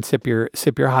fire and sip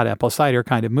your hot apple cider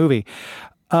kind of movie.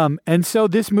 And so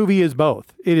this movie is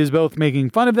both. It is both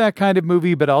making fun of that kind of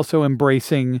movie, but also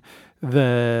embracing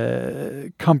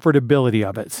the comfortability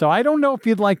of it. So I don't know if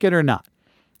you'd like it or not.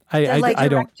 I don't.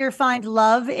 Director find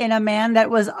love in a man that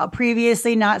was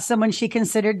previously not someone she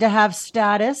considered to have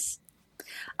status.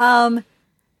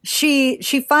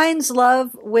 She finds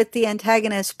love with the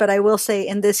antagonist, but I will say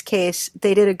in this case,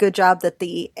 they did a good job that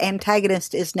the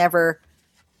antagonist is never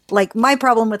like my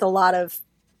problem with a lot of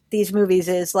these movies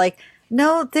is like,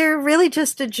 no, they're really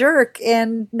just a jerk.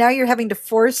 And now you're having to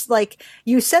force, like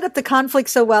you set up the conflict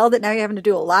so well that now you're having to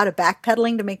do a lot of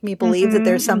backpedaling to make me believe that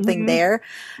there's something there.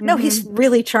 No, he's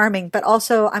really charming, but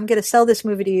also I'm going to sell this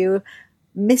movie to you.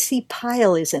 Missy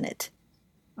Pyle is in it.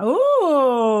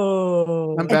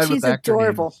 Oh, and she's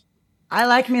adorable. I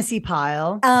like Missy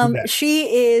Pyle.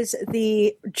 She is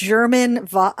the German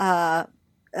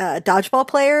dodgeball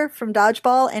player from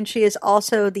Dodgeball, and she is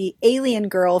also the alien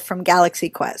girl from Galaxy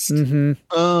Quest. Mm-hmm.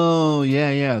 Oh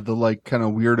yeah, the like kind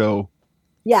of weirdo.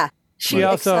 Yeah, she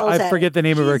also I forget the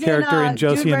name of her character in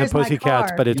Josie and the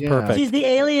Pussycats, but it's perfect. She's the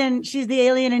alien. She's the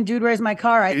alien in Dude, Where's My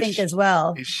Car? I think as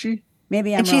well. Is she?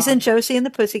 Maybe I'm and she's wrong. in Josie and the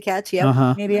Pussycats. Yep.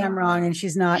 Uh-huh. Maybe I'm wrong, and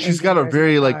she's not. She's got a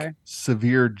very like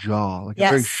severe jaw, like a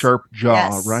very sharp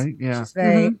jaw, right? Yeah. She's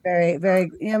very, very,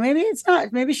 very. Maybe it's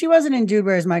not. Maybe she wasn't in Dude,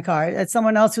 Where's My Car? It's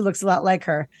someone else who looks a lot like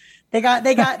her. They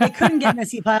couldn't get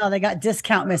Missy Pyle. They got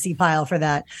discount Missy Pyle for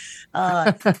that.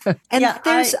 And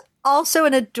there's also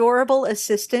an adorable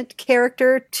assistant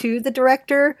character to the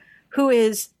director who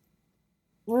is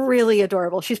really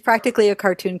adorable. She's practically a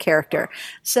cartoon character.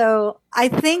 So I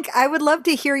think I would love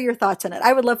to hear your thoughts on it.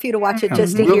 I would love for you to watch it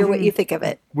just to hear what you think of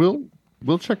it. We'll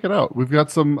check it out. We've got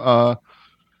some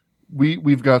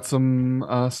we've got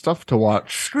some stuff to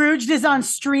watch. Scrooged is on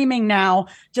streaming now.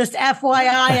 Just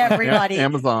FYI, everybody.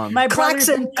 Amazon.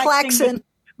 Klaxon.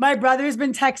 My brother's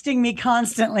been texting me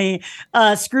constantly.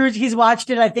 Scrooge, he's watched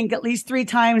it, I think, at least 3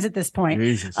 times at this point.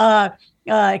 Jesus.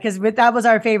 Because that was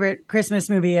our favorite Christmas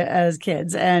movie as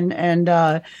kids,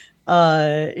 the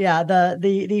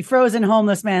frozen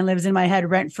homeless man lives in my head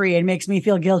rent free and makes me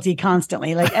feel guilty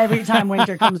constantly. Like every time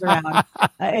winter comes around,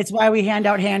 it's why we hand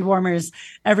out hand warmers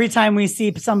every time we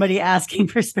see somebody asking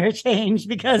for spare change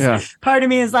because part of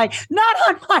me is like, not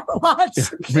on my watch.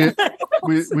 Yeah.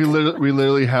 We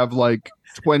literally have like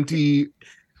 22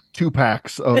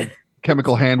 packs of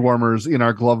chemical hand warmers in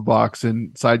our glove box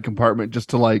and side compartment just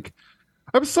to like.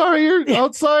 I'm sorry, you're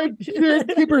outside. Here,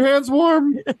 keep your hands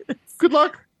warm. Good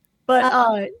luck. But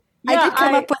I did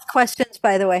come up with questions,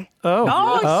 by the way.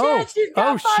 Shit! She's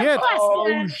got 5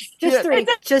 questions. Just three.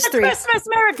 It's a Christmas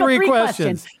miracle. 3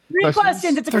 questions. 3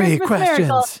 questions. It's a Christmas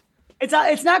miracle.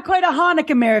 It's not quite a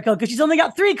Hanukkah miracle because she's only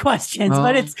got 3 questions,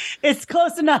 but it's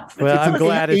close enough. Well, I'm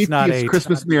glad it's not 8.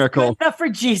 Christmas miracle. Good enough for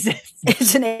Jesus.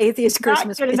 It's an atheist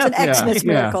Christmas. It's an Xmas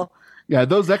miracle. Yeah,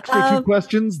 those extra 2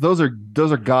 questions, those are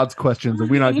God's questions, and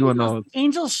we're not doing those.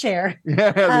 Angels share.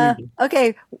 Yeah.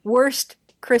 Okay, worst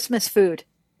Christmas food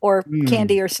or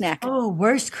candy or snack. Oh,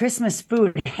 worst Christmas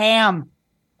food, ham.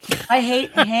 I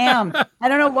hate ham. I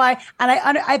don't know why,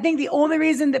 and I think the only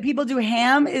reason that people do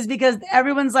ham is because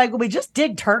everyone's like, well, we just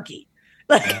did turkey.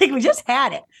 Like we just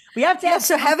had it. We have to have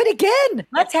so have it again.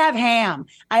 Let's have ham.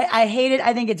 I hate it.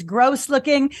 I think it's gross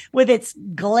looking with its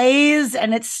glaze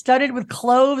and it's studded with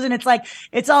cloves and it's like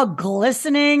it's all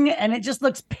glistening and it just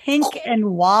looks pink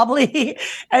and wobbly.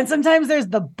 And sometimes there's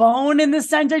the bone in the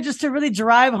center just to really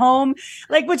drive home,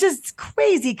 like which is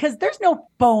crazy because there's no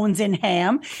bones in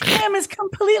ham. Ham is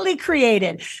completely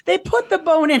created. They put the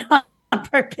bone in on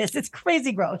purpose. It's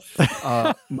crazy gross.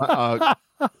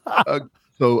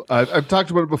 So I've talked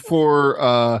about it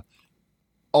before.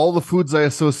 all the foods I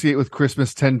associate with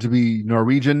Christmas tend to be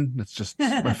Norwegian. It's just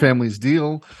my family's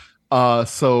deal.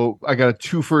 So I got a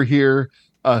twofer here,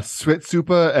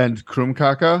 Sweetsuppe and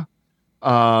Krumkake.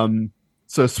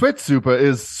 So Sweetsuppe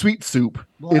is sweet soup.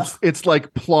 It's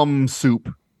like plum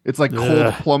soup. It's like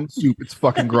cold plum soup. It's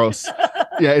fucking gross.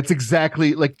 Yeah, it's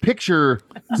exactly like picture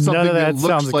something that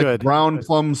looks like good. Brown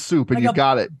plum soup, and like you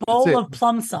got it. Bowl of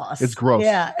plum sauce. It's gross.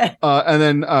 Yeah. And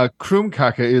then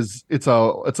Krumkake is it's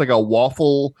like a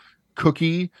waffle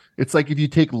cookie. It's like if you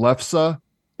take lefse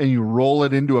and you roll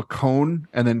it into a cone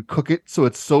and then cook it so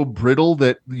it's so brittle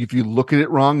that if you look at it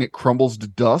wrong, it crumbles to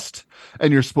dust,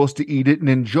 and you're supposed to eat it and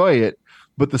enjoy it.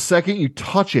 But the second you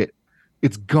touch it,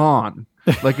 it's gone.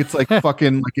 Like it's like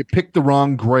fucking like it picked the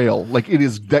wrong grail. Like it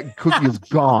is, that cookie is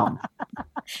gone.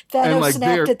 Thanos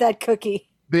snapped at that cookie.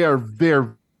 They're very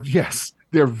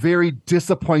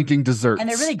disappointing desserts. And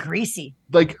they're really greasy.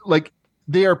 Like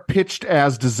they are pitched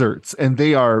as desserts, and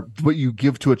they are what you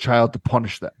give to a child to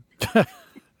punish them.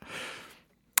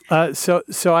 So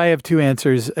I have two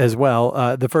answers as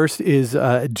well. The first is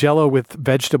Jell-O with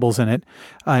vegetables in it.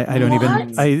 I don't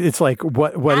even. It's like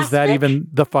what is that even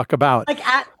the fuck about?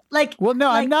 Well, no,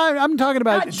 I'm not. I'm talking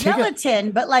about not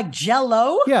gelatin, but like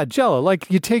Jell-O. Yeah, Jell-O. Like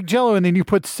you take Jell-O and then you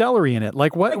put celery in it.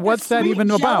 Like what's that even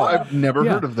Jell-O? about? I've never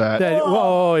heard of that.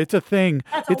 Whoa, it's a thing.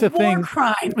 It's a war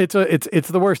crime. It's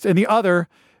the worst. And the other,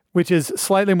 which is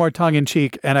slightly more tongue in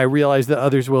cheek, and I realize that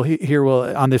others will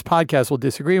on this podcast will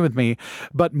disagree with me,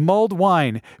 but mulled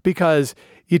wine, because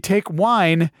you take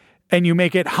wine and you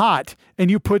make it hot and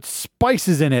you put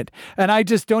spices in it. And I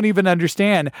just don't even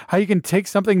understand how you can take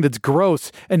something that's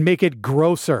gross and make it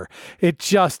grosser. It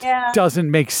just doesn't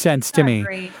make sense to me.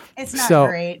 Great. It's not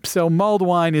great. So mulled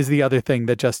wine is the other thing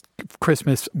that just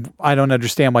Christmas, I don't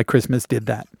understand why Christmas did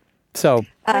that. So,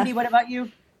 Wendy, what about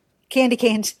you? Candy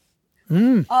canes.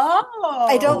 Oh,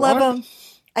 I don't love them.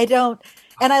 I don't.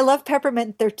 And I love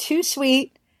peppermint. They're too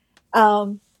sweet.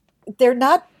 They're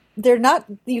not,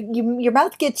 your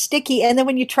mouth gets sticky. And then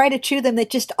when you try to chew them, they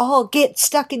just all get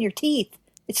stuck in your teeth.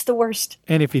 It's the worst.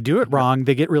 And if you do it wrong,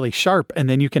 they get really sharp, and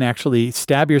then you can actually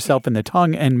stab yourself in the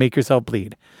tongue and make yourself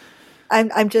bleed.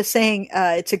 I'm just saying,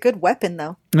 it's a good weapon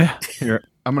though. Yeah. Here,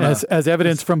 I'm gonna, as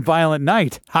evidence from Violent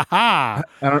Night. Ha ha.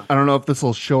 I don't know if this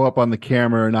will show up on the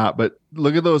camera or not, but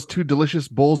look at those two delicious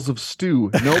bowls of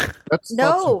stew. Nope, that's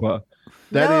Sweetsuppe.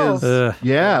 That is,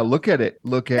 yeah. Look at it.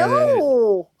 Look at it.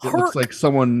 It looks like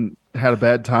someone had a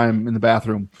bad time in the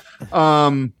bathroom.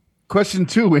 Question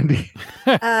 2, Wendy.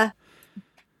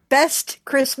 Best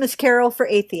Christmas Carol for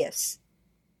atheists.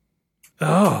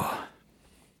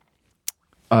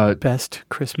 Best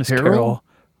Christmas Carol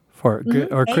for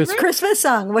or Christmas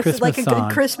song. What's Christmas like a song.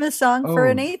 good Christmas song for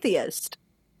an atheist?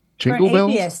 Jingle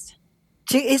Bells.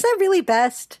 Is that really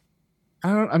best?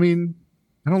 So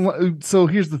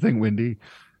here's the thing, Wendy.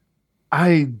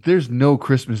 There's no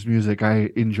Christmas music I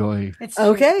enjoy. It's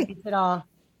okay. At all.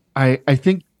 I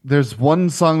think there's one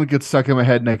song that gets stuck in my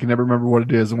head and I can never remember what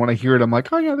it is. And when I hear it, I'm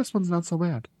like, oh yeah, this one's not so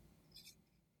bad.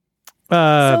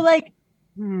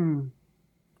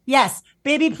 Yes,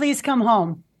 Baby Please Come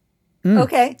Home.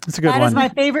 Okay. That's a good one. That is my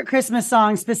favorite Christmas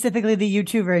song. Specifically, the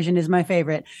U2 version is my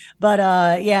favorite. But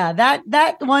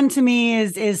that one to me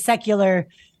is secular,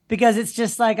 because it's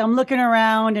just like I'm looking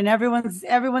around and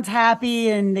everyone's happy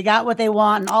and they got what they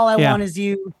want, and all I want is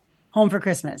you home for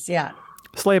Christmas. Yeah.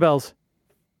 Sleigh Bells.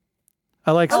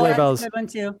 I like Sleigh Bells. That's a good one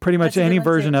too. Pretty much any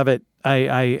version of it,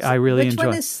 I really enjoy. Which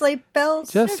one is Sleigh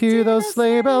Bells? Just hear those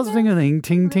sleigh bells tingling,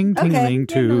 ting ting tingling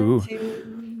too.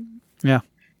 Yeah.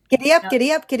 Giddy up,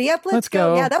 giddy up, giddy up. Let's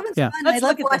go. Yeah, that one's fun. I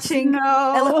love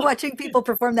watching people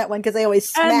perform that one because they always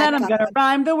smack. And then I'm gonna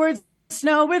rhyme the word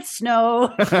snow with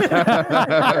snow.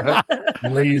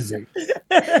 Lazy.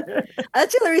 That's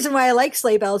the other reason why I like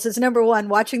Sleigh Bells is number one,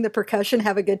 watching the percussion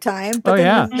have a good time. But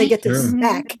then they get to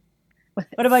smack.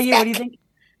 What about you? What do you think?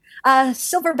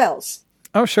 Silver Bells.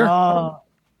 Oh, sure. Oh.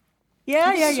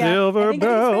 Yeah. Silver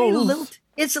Bells.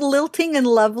 It's lilting and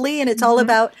lovely, and it's all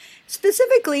about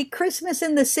specifically Christmas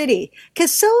in the city, because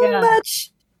so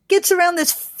much gets around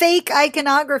this fake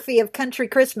iconography of country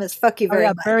Christmas. Fuck you very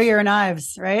much. Bury your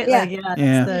knives, right?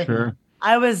 Yeah. Sure.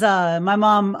 I was my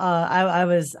mom. I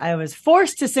was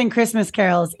forced to sing Christmas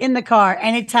carols in the car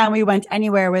anytime we went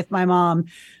anywhere with my mom,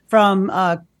 from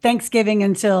Thanksgiving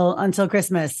until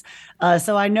Christmas.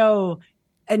 So I know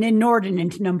an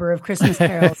inordinate number of Christmas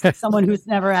carols. Someone who's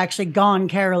never actually gone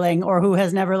caroling or who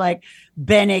has never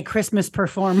been a Christmas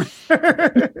performer.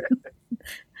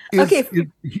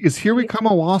 Is Here We Come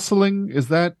a Wassailing? Is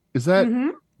that that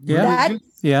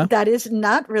is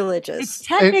not religious.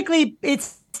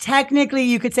 It's technically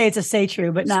you could say it's a say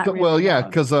true, but not. Well, really, yeah, no.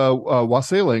 because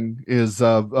wassailing is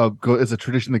is a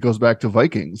tradition that goes back to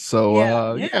Vikings. So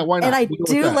why not? And I We'll go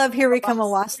with do that. love "Here We Come a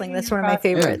Wassailing." That's one of my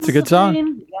favorites. It's a good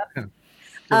song. Yep.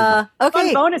 Okay,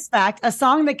 Fun bonus fact: a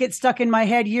song that gets stuck in my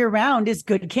head year round is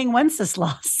 "Good King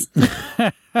Wenceslas."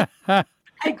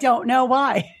 I don't know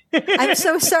why. I'm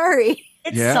so sorry.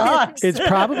 It Yeah. sucks. It's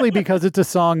probably because it's a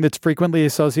song that's frequently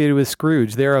associated with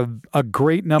Scrooge. There are a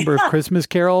great number of Christmas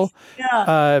Carol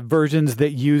versions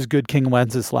that use Good King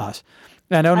Wenceslas.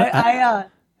 I don't know.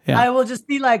 I will just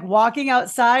be like walking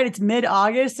outside. It's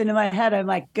mid-August, and in my head, I'm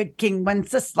like, "Good King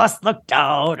Wenceslas looked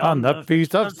out on the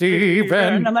feast of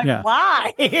Stephen." And I'm like,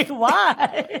 why?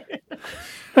 Why?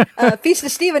 Feast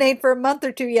of Stephen ain't for a month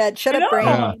or two yet. Shut up, brain.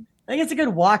 Yeah. I think it's a good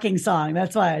walking song.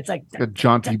 That's why it's like A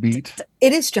jaunty beat.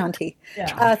 It is jaunty.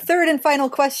 Yeah. Third and final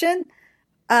question.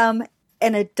 An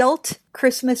adult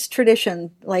Christmas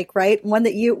tradition, right?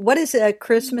 What is a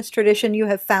Christmas tradition you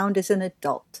have found as an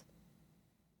adult?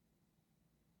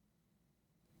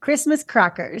 Christmas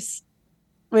crackers,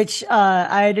 which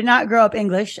I did not grow up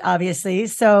English, obviously.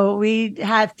 So we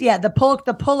had the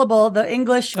pullable, the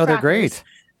English. Oh, they're crackers. great.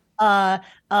 I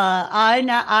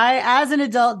as an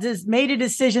adult just made a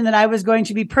decision that I was going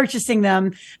to be purchasing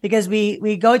them because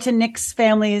we go to Nick's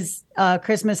family's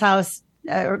Christmas house,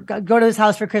 or go to his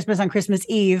house for Christmas on Christmas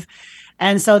Eve.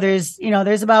 And so there's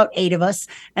about 8 of us.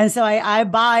 And so I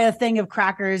buy a thing of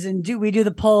crackers and we do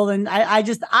the pull, and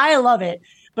I love it,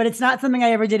 but it's not something I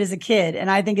ever did as a kid.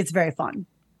 And I think it's very fun.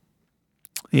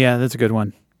 Yeah, that's a good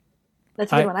one.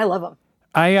 That's a good one. I love them.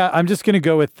 I'm just going to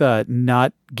go with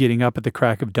not getting up at the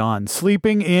crack of dawn.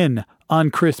 Sleeping in on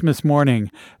Christmas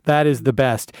morning. That is the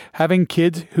best. Having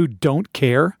kids who don't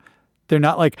care. They're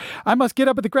not like, I must get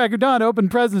up at the crack of dawn to open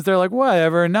presents. They're like,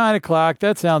 whatever, 9 o'clock.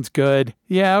 That sounds good.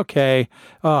 Yeah, okay.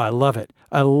 Oh, I love it.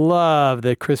 I love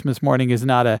that Christmas morning is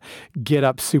not a get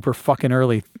up super fucking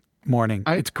early morning.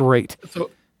 It's great. So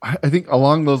I think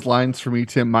along those lines for me,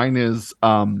 Tim, mine is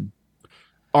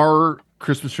our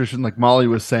Christmas tradition, like Molly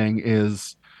was saying,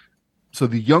 is so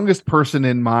the youngest person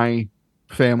in my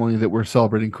family that we're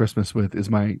celebrating Christmas with is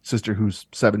my sister, who's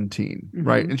 17,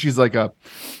 right? And she's a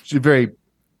very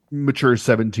mature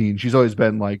 17. She's always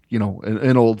been like,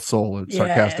 an old soul, a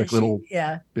sarcastic little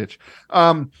bitch.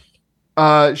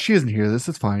 She doesn't hear this,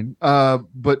 it's fine.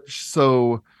 But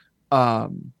so we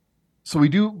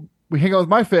hang out with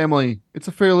my family. It's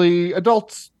a fairly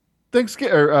adult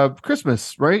Thanksgiving or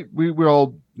Christmas, right? We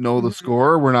all know the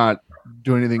score. We're not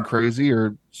doing anything crazy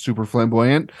or super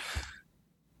flamboyant.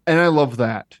 And I love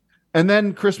that. And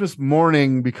then Christmas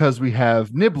morning, because we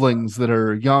have nibblings that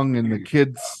are young and the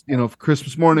kids,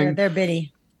 Christmas morning. They're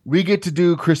bitty. We get to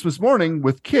do Christmas morning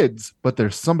with kids, but they're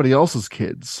somebody else's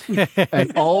kids.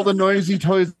 And all the noisy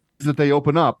toys that they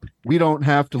open up, we don't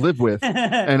have to live with.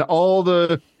 And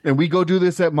we go do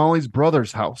this at Molly's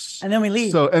brother's house. And then we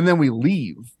leave. And then we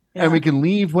leave. Yeah. And we can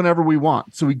leave whenever we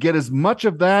want. So we get as much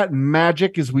of that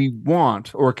magic as we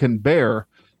want or can bear.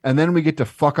 And then we get to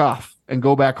fuck off and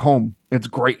go back home. It's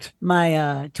great.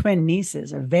 My twin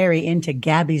nieces are very into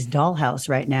Gabby's Dollhouse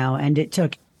right now. And it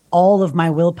took all of my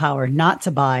willpower not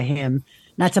to buy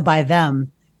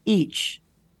them each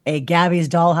a Gabby's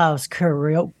Dollhouse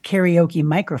karaoke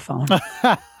microphone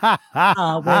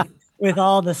with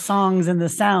all the songs and the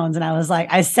sounds. And I was like,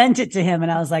 I sent it to him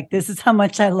and I was like, this is how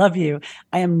much I love you.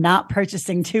 I am not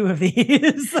purchasing 2 of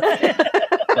these.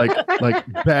 like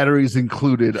batteries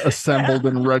included, assembled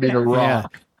and ready to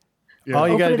rock. Yeah. All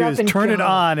you got to do is turn it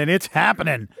on and it's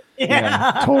happening.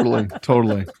 Yeah, totally.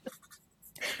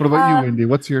 What about you, Wendy?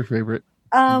 What's your favorite?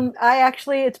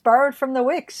 It's borrowed from the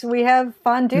Wicks. We have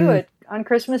fondue on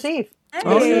Christmas Eve.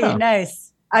 Hey, nice.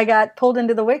 I got pulled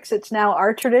into the Wicks. It's now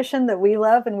our tradition that we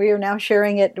love, and we are now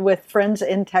sharing it with friends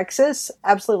in Texas.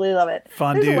 Absolutely love it.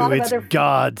 Fondue, it's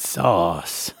God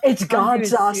sauce. It's God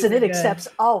sauce, and it accepts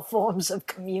all forms of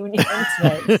communion.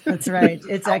 That's right.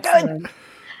 It's excellent.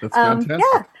 That's fantastic.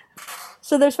 Yeah.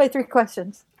 So there's my 3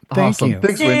 questions. Thank you.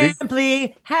 Thanks, Wendy.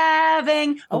 Simply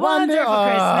having a wonderful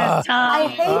Christmas time. I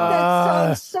hate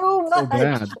that song so much. So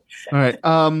bad. All right.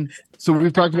 So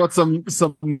we've talked about some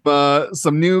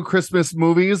new Christmas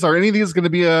movies. Are any of these going to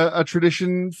be a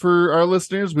tradition for our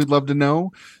listeners? We'd love to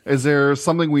know. Is there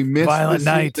something we missed Violent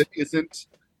Night that isn't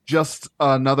just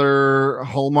another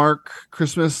Hallmark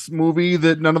Christmas movie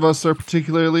that none of us are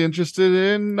particularly interested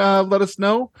in? Let us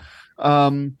know.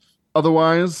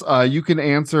 Otherwise, you can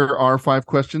answer our 5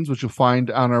 questions, which you'll find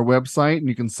on our website, and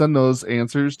you can send those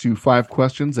answers to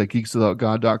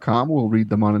 5questions@geekswithoutgod.com. We'll read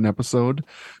them on an episode.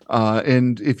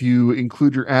 And if you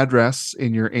include your address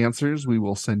in your answers, we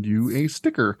will send you a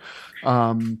sticker.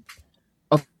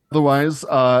 otherwise,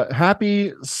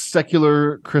 happy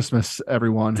secular Christmas,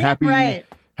 everyone.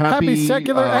 Happy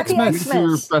secular Xmas.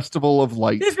 Winter Festival of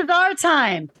Light. This is our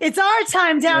time. It's our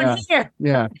time down here.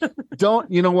 Yeah.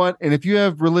 You know what? And if you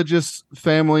have religious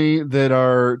family that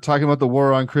are talking about the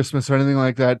war on Christmas or anything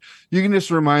like that, you can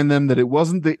just remind them that it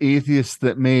wasn't the atheists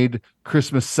that made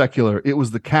Christmas secular. It was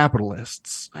the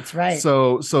capitalists. That's right.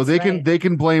 So they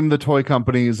can blame the toy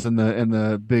companies and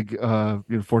the big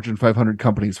Fortune 500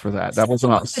 companies for that. That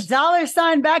wasn't us. The dollar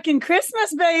sign back in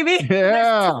Christmas, baby.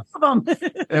 Yeah.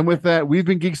 And with that, we've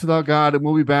been Geeks Without God, and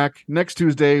we'll be back next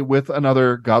Tuesday with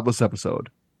another godless episode.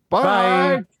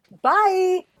 Bye.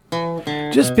 Bye.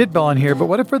 Just spitballing here, but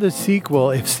what if for the sequel,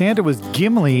 if Santa was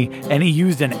Gimli and he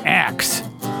used an axe?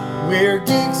 We're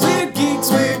geeks, we're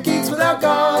geeks, we're geeks without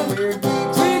God. We're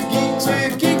geeks, we're geeks,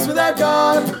 we're geeks without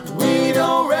God. We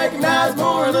don't recognize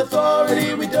moral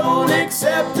authority. We don't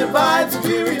accept divine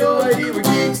superiority. We're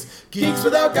geeks, geeks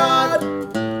without God.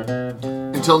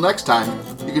 Until next time,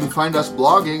 you can find us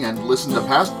blogging and listen to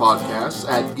past podcasts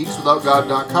at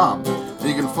geekswithoutgod.com. And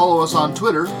you can follow us on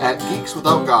Twitter at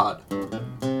geekswithoutgod.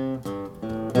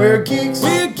 We're geeks,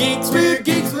 we're geeks, we're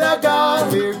geeks without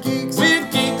God. We're geeks, we're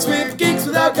geeks, we're geeks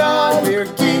without God. We're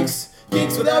geeks,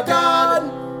 geeks without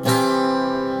God.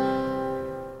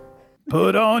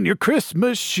 Put on your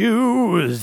Christmas shoes.